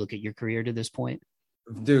you when you look at your career to this point?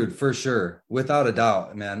 Dude, for sure. Without a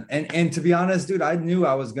doubt, man. And to be honest, dude, I knew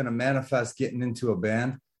I was going to manifest getting into a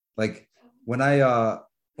band. Like when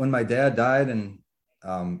my dad died, and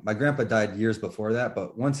my grandpa died years before that,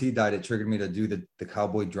 but once he died, it triggered me to do the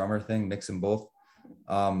Cowboy drummer thing, mix them both.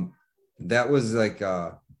 That was like, shit,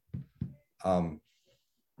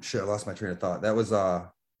 I lost my train of thought. That was,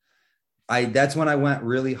 that's when I went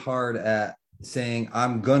really hard at saying,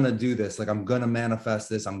 I'm gonna do this. Like, I'm gonna manifest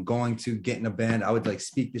this. I'm going to get in a band. I would like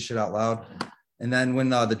speak this shit out loud. And then when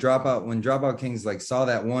Dropout Kings like saw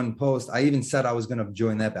that one post, I even said I was going to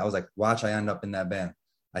join that band. I was like, watch, I end up in that band.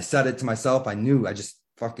 I said it to myself. I knew, I just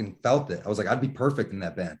fucking felt it. I was like, I'd be perfect in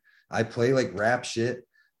that band. I play like rap shit.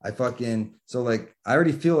 So like, I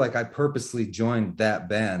already feel like I purposely joined that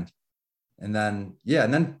band. And then, yeah.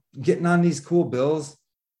 And then getting on these cool bills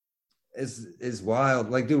is wild.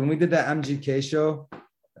 Like, dude, when we did that MGK show,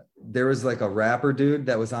 there was like a rapper dude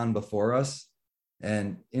that was on before us.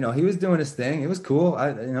 And, he was doing his thing. It was cool.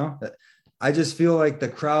 I just feel like the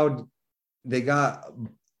crowd, they got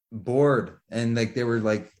bored and like, they were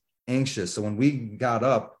like anxious. So when we got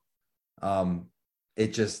up,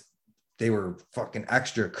 they were fucking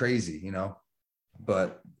extra crazy,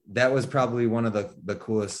 but that was probably one of the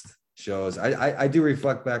coolest shows. I do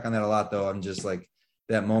reflect back on that a lot though. I'm just like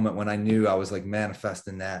that moment when I knew I was like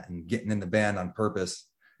manifesting that and getting in the band on purpose.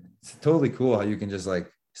 It's totally cool how you can just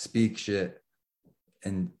like speak shit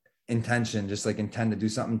and intention, just like intend to do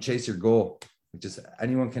something, chase your goal. Just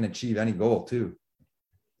anyone can achieve any goal too.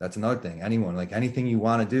 That's another thing. Anyone, like anything you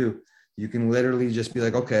want to do, you can literally just be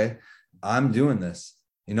like, okay, I'm doing this.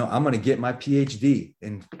 I'm going to get my PhD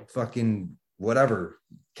in fucking whatever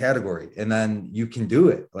category. And then you can do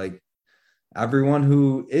it. Like everyone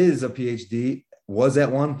who is a PhD was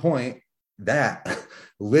at one point that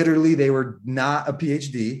literally they were not a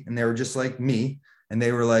PhD and they were just like me. And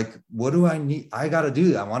they were like, what do I need? I got to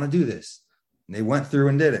do that. I want to do this. And they went through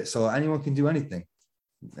and did it. So anyone can do anything.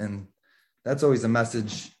 And that's always a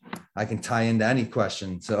message I can tie into any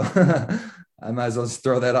question. So I might as well just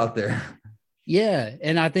throw that out there. Yeah.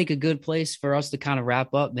 And I think a good place for us to kind of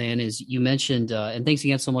wrap up, man, is you mentioned, and thanks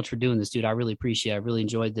again so much for doing this, dude. I really appreciate it. I really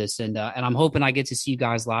enjoyed this. And I'm hoping I get to see you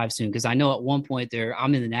guys live soon. Cause I know at one point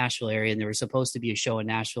I'm in the Nashville area and there was supposed to be a show in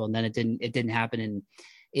Nashville and then it didn't happen.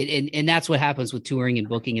 And that's what happens with touring and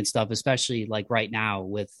booking and stuff, especially like right now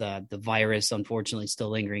with the virus, unfortunately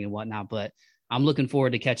still lingering and whatnot, but I'm looking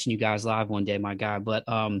forward to catching you guys live one day, my guy. But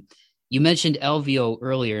you mentioned LVO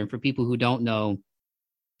earlier. And for people who don't know,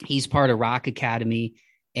 he's part of Rock Academy.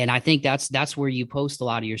 And I think that's where you post a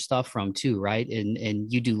lot of your stuff from too, right?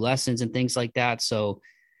 And you do lessons and things like that. So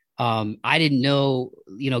I didn't know,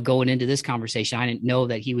 going into this conversation, I didn't know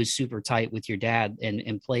that he was super tight with your dad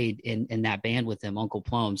and played in that band with him, Uncle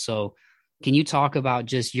Plum. So can you talk about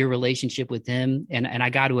just your relationship with him? And I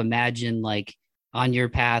got to imagine like on your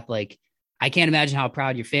path, like I can't imagine how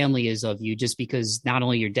proud your family is of you just because not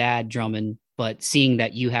only your dad drumming, but seeing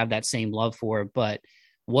that you have that same love for it. But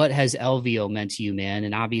what has LVO meant to you, man?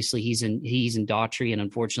 And obviously he's in Daughtry, and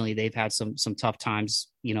unfortunately they've had some tough times,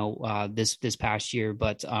 this past year.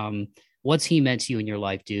 But what's he meant to you in your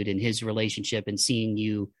life, dude, and his relationship and seeing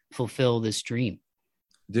you fulfill this dream?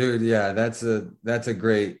 Dude, yeah, that's a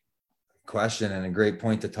great question and a great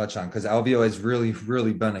point to touch on, because LVO has really,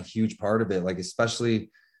 really been a huge part of it. Like, especially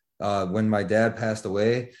when my dad passed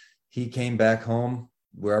away, he came back home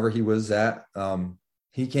wherever he was at.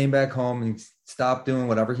 He came back home and stopped doing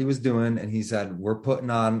whatever he was doing. And he said, we're putting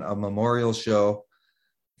on a memorial show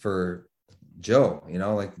for Joe,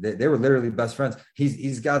 like they were literally best friends.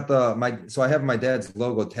 He's got so I have my dad's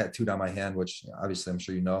logo tattooed on my hand, which obviously I'm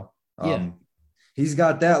sure Yeah. He's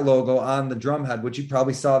got that logo on the drum head, which you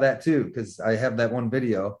probably saw that too, because I have that one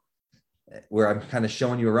video where I'm kind of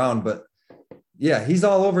showing you around. But yeah, he's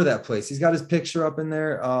all over that place. He's got his picture up in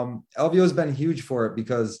there. LVO's been huge for it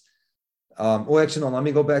because actually, no, let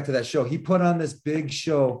me go back to that show. He put on this big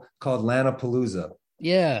show called Lana Palooza.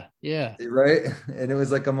 Yeah. Right. And it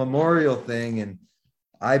was like a memorial thing. And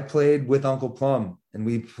I played with Uncle Plum, and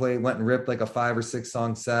we went and ripped like a 5 or 6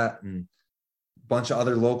 song set, and a bunch of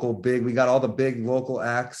other we got all the big local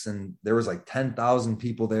acts, and there was like 10,000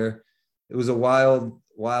 people there. It was a wild,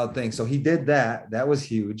 wild thing. So he did that. That was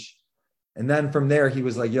huge. And then from there, he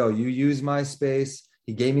was like, yo, you use my space.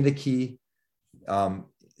 He gave me the key.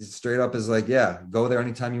 Straight up is like, yeah, go there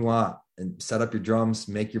anytime you want and set up your drums,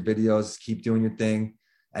 make your videos, keep doing your thing.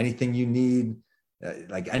 Anything you need,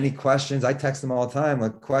 like any questions, I text them all the time,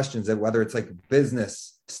 like questions that whether it's like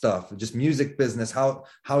business stuff, just music business, how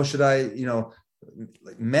should I,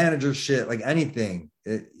 like manager shit, like anything.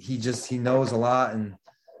 He knows a lot. And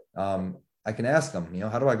I can ask him,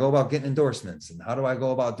 how do I go about getting endorsements, and how do I go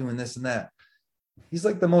about doing this and that? He's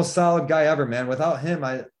like the most solid guy ever, man. Without him,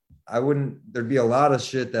 I wouldn't, there'd be a lot of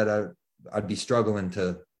shit that I'd be struggling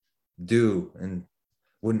to do and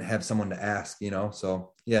wouldn't have someone to ask,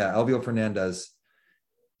 So yeah, Elvio Fernandez,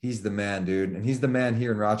 he's the man, dude. And he's the man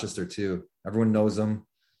here in Rochester too. Everyone knows him,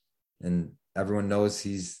 and everyone knows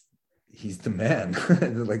he's the man.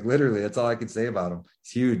 Like literally, that's all I can say about him.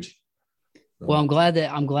 It's huge. Well, So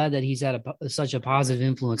I'm glad that he's had such a positive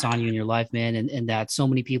influence on you in your life, man, and that so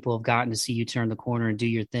many people have gotten to see you turn the corner and do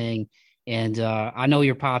your thing. And I know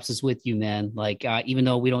your pops is with you, man. Like even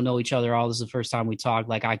though we don't know each other, all this is the first time we talk.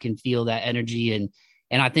 Like I can feel that energy,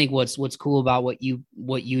 and I think what's cool about what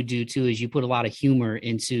you do too is you put a lot of humor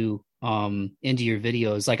into your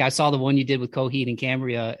videos. Like I saw the one you did with Coheed and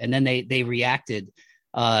Cambria, and then they reacted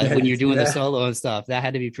yeah, when you you're see doing the that? solo and stuff. That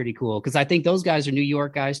had to be pretty cool because I think those guys are New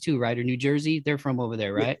York guys too, right? Or New Jersey. They're from over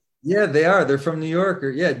there, Yeah, right? yeah, they are. They're from New York or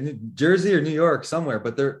yeah, New Jersey or New York somewhere,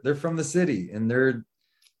 but they're from the city and they're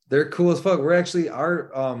cool as fuck. We're actually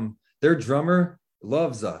our their drummer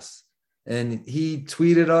loves us. And he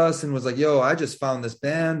tweeted us and was like, "Yo, I just found this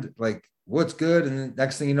band. Like, what's good?" And then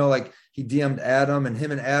next thing you know, like he DM'd Adam and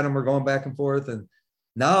him and Adam were going back and forth. And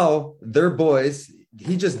now they're boys.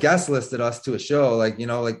 He just guest listed us to a show, like,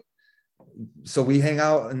 like so we hang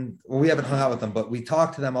out and well, we haven't hung out with them, but we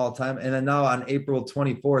talk to them all the time. And then now on April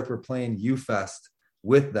 24th, we're playing U Fest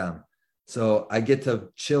with them. So I get to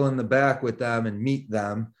chill in the back with them and meet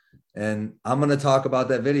them. And I'm going to talk about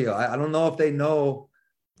that video. I don't know if they know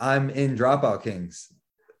I'm in Dropout Kings.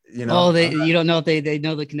 Oh, I'm you don't know if they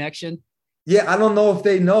know the connection? yeah, I don't know if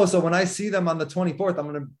they know. So when I see them on the 24th,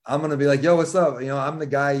 I'm gonna be like, yo, what's up? I'm the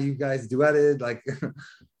guy you guys duetted. Like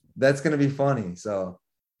that's gonna be funny. So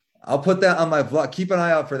I'll put that on my vlog. Keep an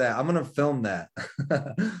eye out for that. I'm gonna film that.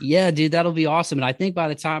 Yeah, dude, that'll be awesome. And I think by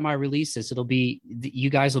the time I release this, you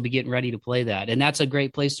guys will be getting ready to play that. And that's a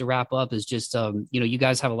great place to wrap up is just, you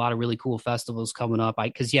guys have a lot of really cool festivals coming up.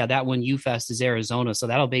 Cause yeah, that one U Fest is Arizona. So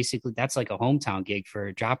that's like a hometown gig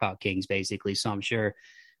for Dropout Kings, basically. So I'm sure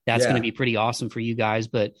that's going to Yeah, be pretty awesome for you guys.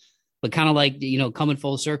 But kind of like, coming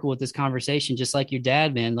full circle with this conversation, just like your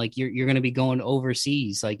dad, man, like you're going to be going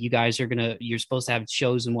overseas. Like you're supposed to have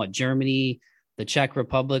shows in Germany, the Czech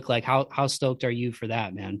Republic. Like how stoked are you for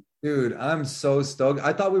that, man? dude, I'm so stoked.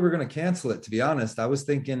 I thought we were gonna cancel it, to be honest. I was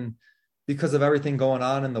thinking because of everything going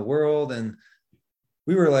on in the world, and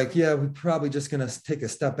we were like, yeah, we're probably just gonna take a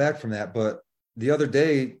step back from that. But the other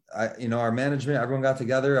day, our management, everyone got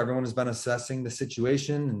together, everyone has been assessing the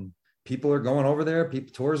situation, and people are going over there.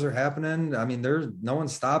 People tours are happening. I mean, there's no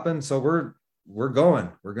one's stopping, so we're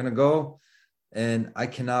going. We're gonna go, and I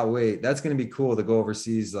cannot wait. That's gonna be cool to go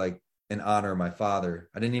overseas, like in honor of my father.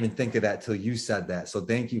 I didn't even think of that till you said that. So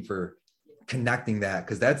thank you for connecting that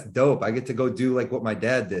because that's dope. I get to go do like what my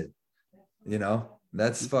dad did.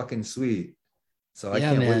 That's fucking sweet. So I Yeah,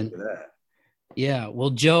 can't wait man. for that. Yeah. Well,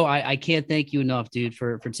 Joe, I can't thank you enough, dude,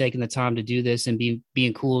 for taking the time to do this and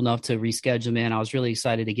being cool enough to reschedule, man. I was really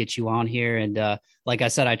excited to get you on here. And like I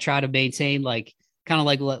said, I try to maintain like kind of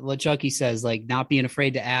like what Chucky says, like not being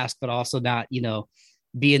afraid to ask, but also not,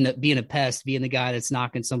 being a pest, being the guy that's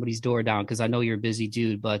knocking somebody's door down, because I know you're a busy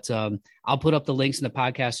dude. But I'll put up the links in the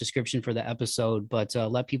podcast description for the episode, but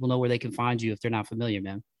let people know where they can find you if they're not familiar,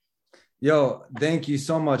 man. Yo, thank you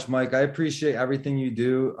so much, Mike. I appreciate everything you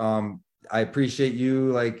do. I appreciate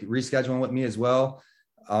you like rescheduling with me as well.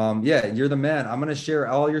 Yeah, you're the man. I'm gonna share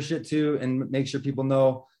all your shit too and make sure people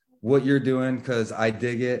know what you're doing because I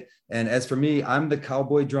dig it. And as for me, I'm the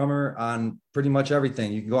Cowboy Drummer on pretty much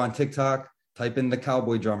everything. You can go on TikTok, type in the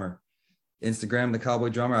Cowboy Drummer, Instagram, the Cowboy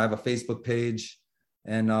Drummer. I have a Facebook page,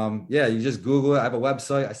 and yeah, you just Google it. I have a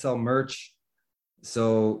website. I sell merch.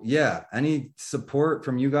 So yeah, any support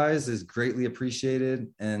from you guys is greatly appreciated.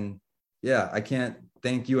 And yeah, I can't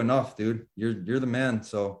thank you enough, dude. You're the man.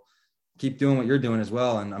 So keep doing what you're doing as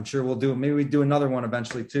well. And I'm sure maybe we do another one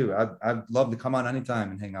eventually too. I'd love to come on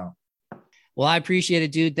anytime and hang out. Well, I appreciate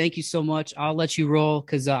it, dude. Thank you so much. I'll let you roll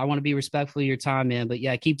because I want to be respectful of your time, man. But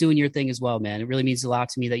yeah, keep doing your thing as well, man. It really means a lot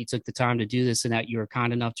to me that you took the time to do this and that you were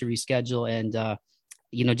kind enough to reschedule. And,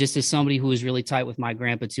 just as somebody who is really tight with my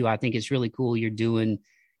grandpa too, I think it's really cool you're doing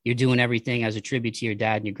everything as a tribute to your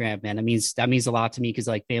dad and your grandpa, man. That means a lot to me because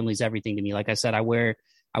like family's everything to me. Like I said, I wear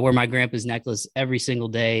my grandpa's necklace every single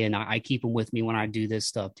day, and I keep him with me when I do this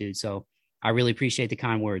stuff, dude. So I really appreciate the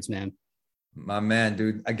kind words, man. My man,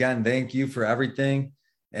 dude. Again, thank you for everything.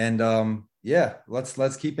 And yeah,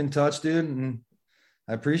 let's keep in touch, dude. And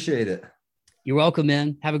I appreciate it. You're welcome,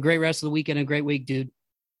 man. Have a great rest of the weekend and a great week, dude.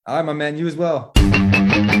 All right, my man, you as well.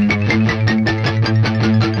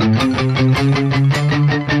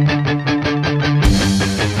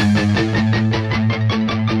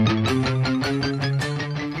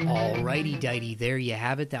 Alrighty, dighty, there you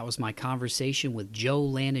have it. That was my conversation with Joe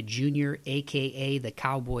Lana Jr., aka the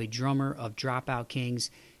Cowboy Drummer of Dropout Kings.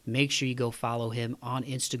 Make sure you go follow him on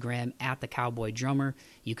Instagram at the Cowboy Drummer.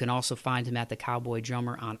 You can also find him at the Cowboy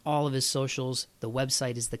Drummer on all of his socials. The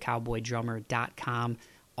website is thecowboydrummer.com.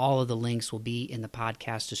 All of the links will be in the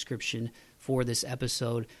podcast description for this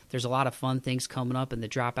episode. There's a lot of fun things coming up in the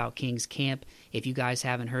Dropout Kings camp. If you guys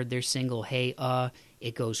haven't heard their single, Hey,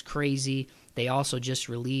 it goes crazy. They also just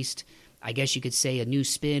released, I guess you could say, a new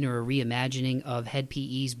spin or a reimagining of Head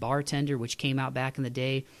PE's Bartender, which came out back in the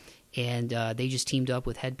day. And they just teamed up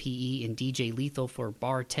with Head PE and DJ Lethal for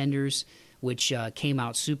Bartenders, which came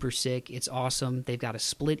out super sick. It's awesome. They've got a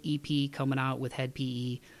split EP coming out with Head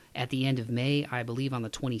PE at the end of May, I believe on the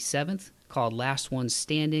 27th, called Last One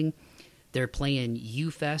Standing. They're playing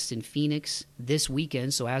U-Fest in Phoenix this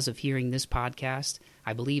weekend, so as of hearing this podcast,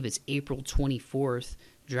 I believe it's April 24th.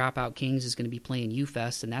 Dropout Kings is going to be playing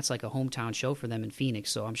U-Fest, and that's like a hometown show for them in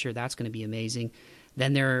Phoenix, so I'm sure that's going to be amazing.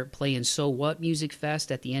 Then they're playing So What Music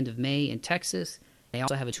Fest at the end of May in Texas. They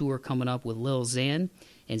also have a tour coming up with Lil Xan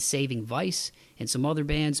and Saving Vice and some other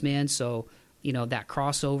bands, man, so that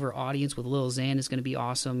crossover audience with Lil Xan is going to be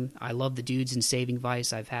awesome. I love the dudes in Saving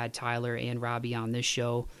Vice. I've had Tyler and Robbie on this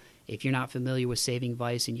show. If you're not familiar with Saving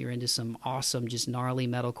Vice and you're into some awesome, just gnarly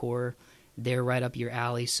metalcore, they're right up your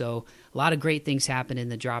alley. So a lot of great things happen in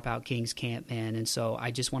the Dropout Kings camp, man. And so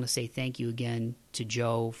I just want to say thank you again to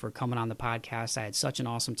Joe for coming on the podcast. I had such an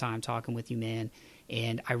awesome time talking with you, man.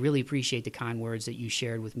 And I really appreciate the kind words that you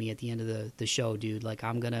shared with me at the end of the show, dude. Like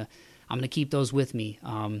I'm gonna keep those with me.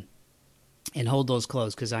 And hold those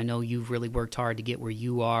close, because I know you've really worked hard to get where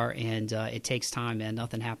you are, and it takes time, man.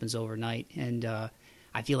 Nothing happens overnight. And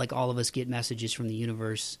I feel like all of us get messages from the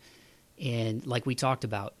universe, and like we talked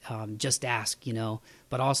about, just ask,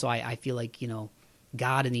 But also I feel like,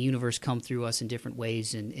 God and the universe come through us in different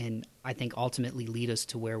ways, and I think ultimately lead us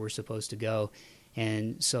to where we're supposed to go.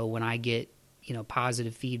 And so when I get,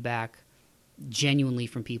 positive feedback genuinely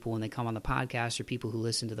from people when they come on the podcast or people who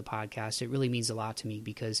listen to the podcast, it really means a lot to me,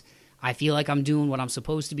 because I feel like I'm doing what I'm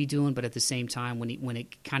supposed to be doing, but at the same time, when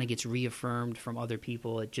it kind of gets reaffirmed from other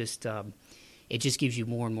people, it just gives you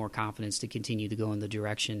more and more confidence to continue to go in the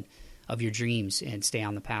direction of your dreams and stay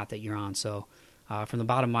on the path that you're on. So from the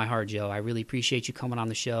bottom of my heart, Joe, I really appreciate you coming on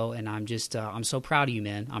the show, and I'm so proud of you,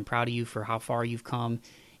 man. I'm proud of you for how far you've come,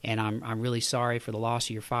 and I'm really sorry for the loss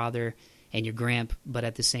of your father and your grandp, but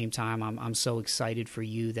at the same time, I'm so excited for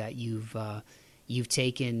you that you've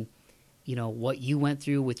taken what you went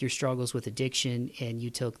through with your struggles with addiction, and you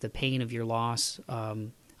took the pain of your loss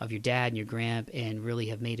of your dad and your grandp and really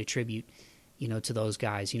have made a tribute, to those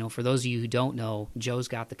guys. For those of you who don't know, Joe's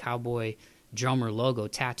got the Cowboy drummer logo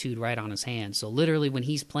tattooed right on his hand. So literally when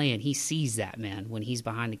he's playing, he sees that, man, when he's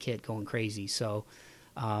behind the kit going crazy. So,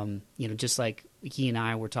 just like he and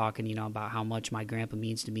I were talking, about how much my grandpa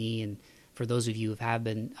means to me. And for those of you who have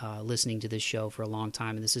been listening to this show for a long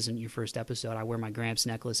time, and this isn't your first episode, I wear my Gramps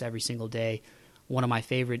necklace every single day. One of my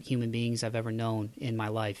favorite human beings I've ever known in my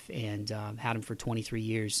life, and had him for 23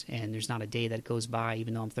 years. And there's not a day that goes by,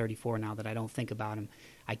 even though I'm 34 now, that I don't think about him.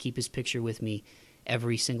 I keep his picture with me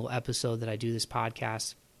every single episode that I do this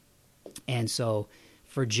podcast. And so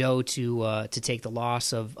for Joe to take the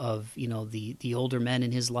loss of the older men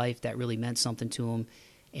in his life that really meant something to him,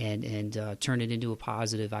 and turn it into a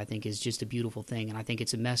positive, I think is just a beautiful thing. And I think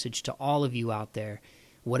it's a message to all of you out there,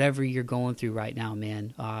 whatever you're going through right now,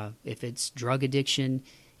 man. If it's drug addiction,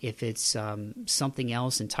 if it's something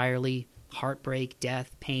else entirely, heartbreak,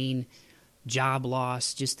 death, pain, job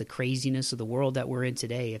loss, just the craziness of the world that we're in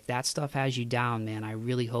today, if that stuff has you down, man, I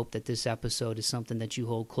really hope that this episode is something that you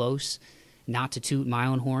hold close. Not to toot my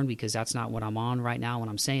own horn, because that's not what I'm on right now when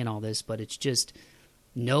I'm saying all this, but it's just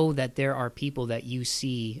know that there are people that you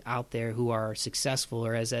see out there who are successful,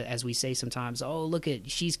 or as we say sometimes, oh, look at,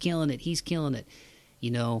 she's killing it, he's killing it,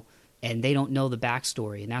 and they don't know the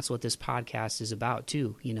backstory. And that's what this podcast is about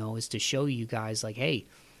too, is to show you guys like, hey,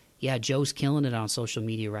 yeah, Joe's killing it on social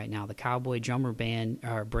media right now. The Cowboy drummer brand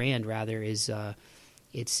is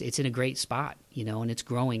it's in a great spot, and it's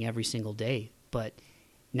growing every single day. But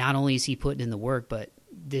not only is he putting in the work, but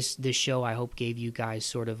this show, I hope, gave you guys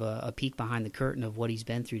sort of a peek behind the curtain of what he's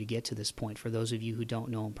been through to get to this point. For those of you who don't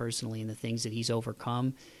know him personally, and the things that he's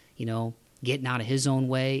overcome, getting out of his own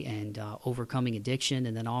way and overcoming addiction,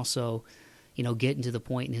 and then also, getting to the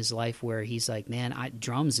point in his life where he's like, man,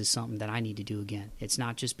 drums is something that I need to do again. It's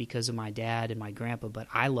not just because of my dad and my grandpa, but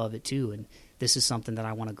I love it too, and this is something that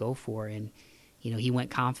I want to go for. And he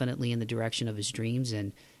went confidently in the direction of his dreams,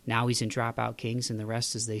 and now he's in Dropout Kings, and the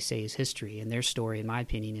rest, as they say, is history. And their story, in my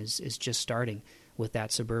opinion, is just starting with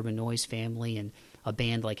that Suburban Noise family and a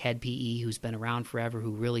band like Head PE, who's been around forever,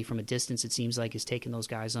 who really, from a distance, it seems like, has taken those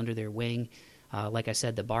guys under their wing. Like I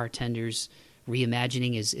said, the Bartenders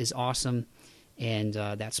reimagining is awesome. And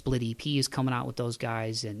that split EP is coming out with those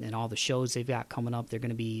guys, and all the shows they've got coming up. They're going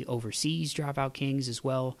to be overseas, Dropout Kings, as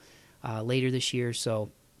well, later this year. So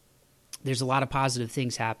there's a lot of positive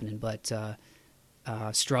things happening, but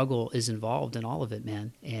struggle is involved in all of it,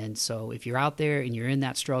 man. And so if you're out there and you're in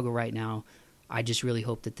that struggle right now, I just really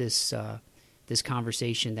hope that this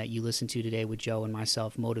conversation that you listened to today with Joe and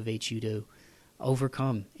myself motivates you to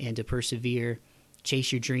overcome and to persevere,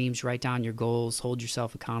 chase your dreams, write down your goals, hold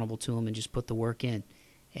yourself accountable to them, and just put the work in.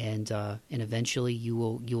 And eventually you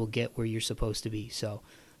will get where you're supposed to be. So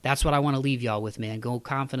that's what I want to leave y'all with, man. Go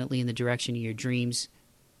confidently in the direction of your dreams.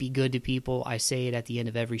 Be good to people. I say it at the end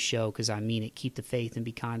of every show because I mean it. Keep the faith and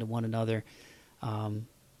be kind to one another.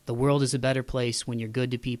 The world is a better place when you're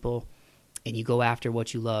good to people and you go after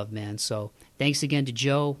what you love, man. So thanks again to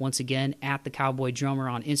Joe. Once again, at the Cowboy Drummer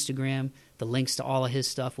on Instagram. The links to all of his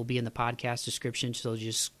stuff will be in the podcast description. So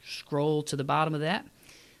just scroll to the bottom of that.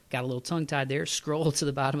 Got a little tongue-tied there. Scroll to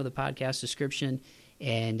the bottom of the podcast description,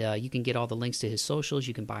 and you can get all the links to his socials.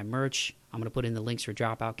 You can buy merch. I'm going to put in the links for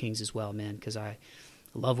Dropout Kings as well, man, because I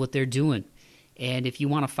love what they're doing. And if you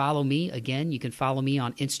want to follow me, again, you can follow me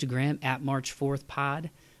on Instagram at March4thPod,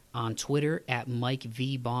 on Twitter at Mike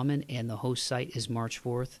V. Bauman, and the host site is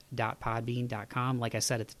march4th.podbean.com. Like I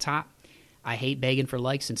said at the top, I hate begging for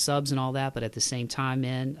likes and subs and all that, but at the same time,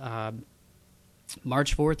 man,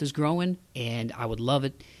 March 4th is growing, and I would love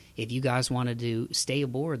it if you guys wanted to stay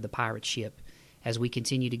aboard the pirate ship as we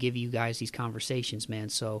continue to give you guys these conversations, man.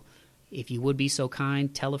 So if you would be so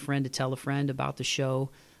kind, tell a friend to tell a friend about the show.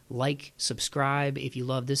 Like, subscribe. If you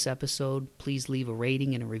love this episode, please leave a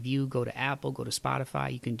rating and a review. Go to Apple, go to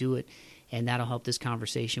Spotify. You can do it, and that'll help this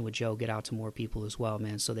conversation with Joe get out to more people as well,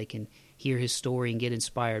 man, so they can hear his story and get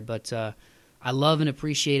inspired. But I love and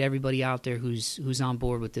appreciate everybody out there who's on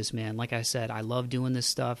board with this, man. Like I said, I love doing this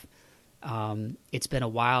stuff. It's been a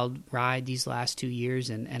wild ride these last 2 years,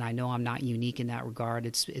 and I know I'm not unique in that regard.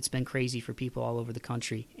 It's been crazy for people all over the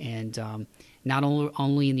country, and not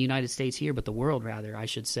only in the United States here, but the world, rather, I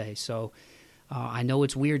should say. So I know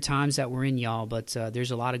it's weird times that we're in, y'all, but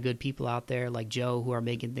there's a lot of good people out there like Joe who are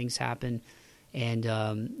making things happen and,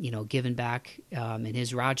 giving back in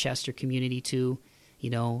his Rochester community too.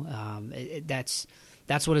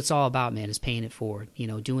 That's what it's all about, man, is paying it forward.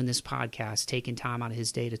 Doing this podcast, taking time out of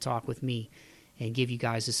his day to talk with me and give you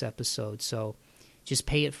guys this episode. So just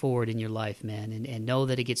pay it forward in your life, man, and know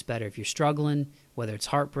that it gets better. If you're struggling, whether it's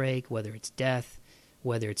heartbreak, whether it's death,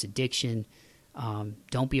 whether it's addiction,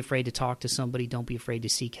 don't be afraid to talk to somebody. Don't be afraid to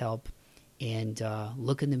seek help. And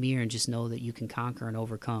look in the mirror and just know that you can conquer and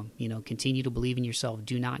overcome. Continue to believe in yourself.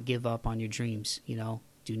 Do not give up on your dreams,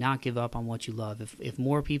 Do not give up on what you love. If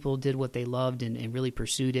more people did what they loved and really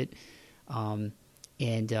pursued it,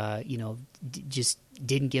 just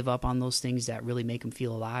didn't give up on those things that really make them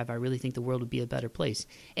feel alive, I really think the world would be a better place.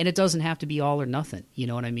 And it doesn't have to be all or nothing, you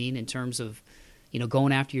know what I mean, in terms of,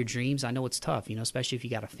 going after your dreams. I know it's tough, especially if you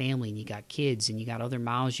got a family and you got kids and you got other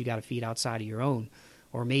mouths you got to feed outside of your own.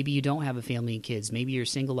 Or maybe you don't have a family and kids. Maybe you're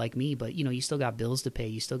single like me, but, you still got bills to pay.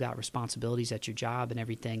 You still got responsibilities at your job and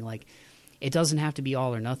everything. Like, it doesn't have to be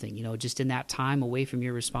all or nothing, just in that time away from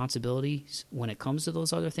your responsibilities, when it comes to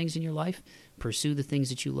those other things in your life, pursue the things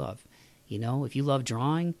that you love. If you love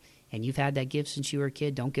drawing and you've had that gift since you were a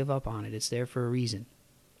kid, don't give up on it. It's there for a reason.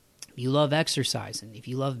 If you love exercising, if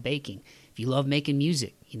you love baking, if you love making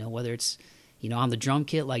music, whether it's, on the drum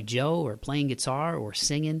kit like Joe or playing guitar or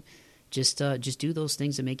singing, just do those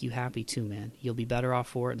things that make you happy too, man. You'll be better off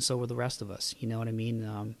for it, and so will the rest of us. You know what I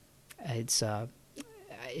mean?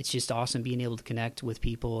 It's just awesome being able to connect with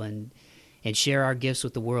people and share our gifts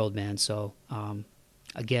with the world, man. So,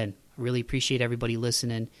 again, I really appreciate everybody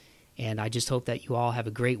listening, and I just hope that you all have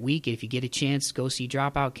a great week. If you get a chance, go see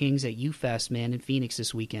Dropout Kings at U-Fest, man, in Phoenix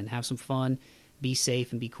this weekend. Have some fun, be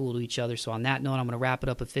safe, and be cool to each other. So on that note, I'm going to wrap it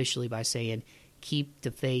up officially by saying keep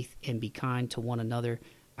the faith and be kind to one another.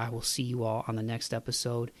 I will see you all on the next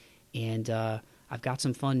episode, and I've got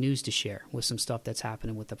some fun news to share with some stuff that's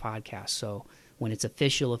happening with the podcast. So when it's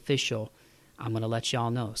official, I'm going to let y'all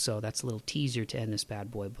know. So that's a little teaser to end this bad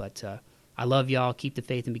boy. But I love y'all. Keep the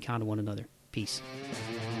faith and be kind to one another. Peace.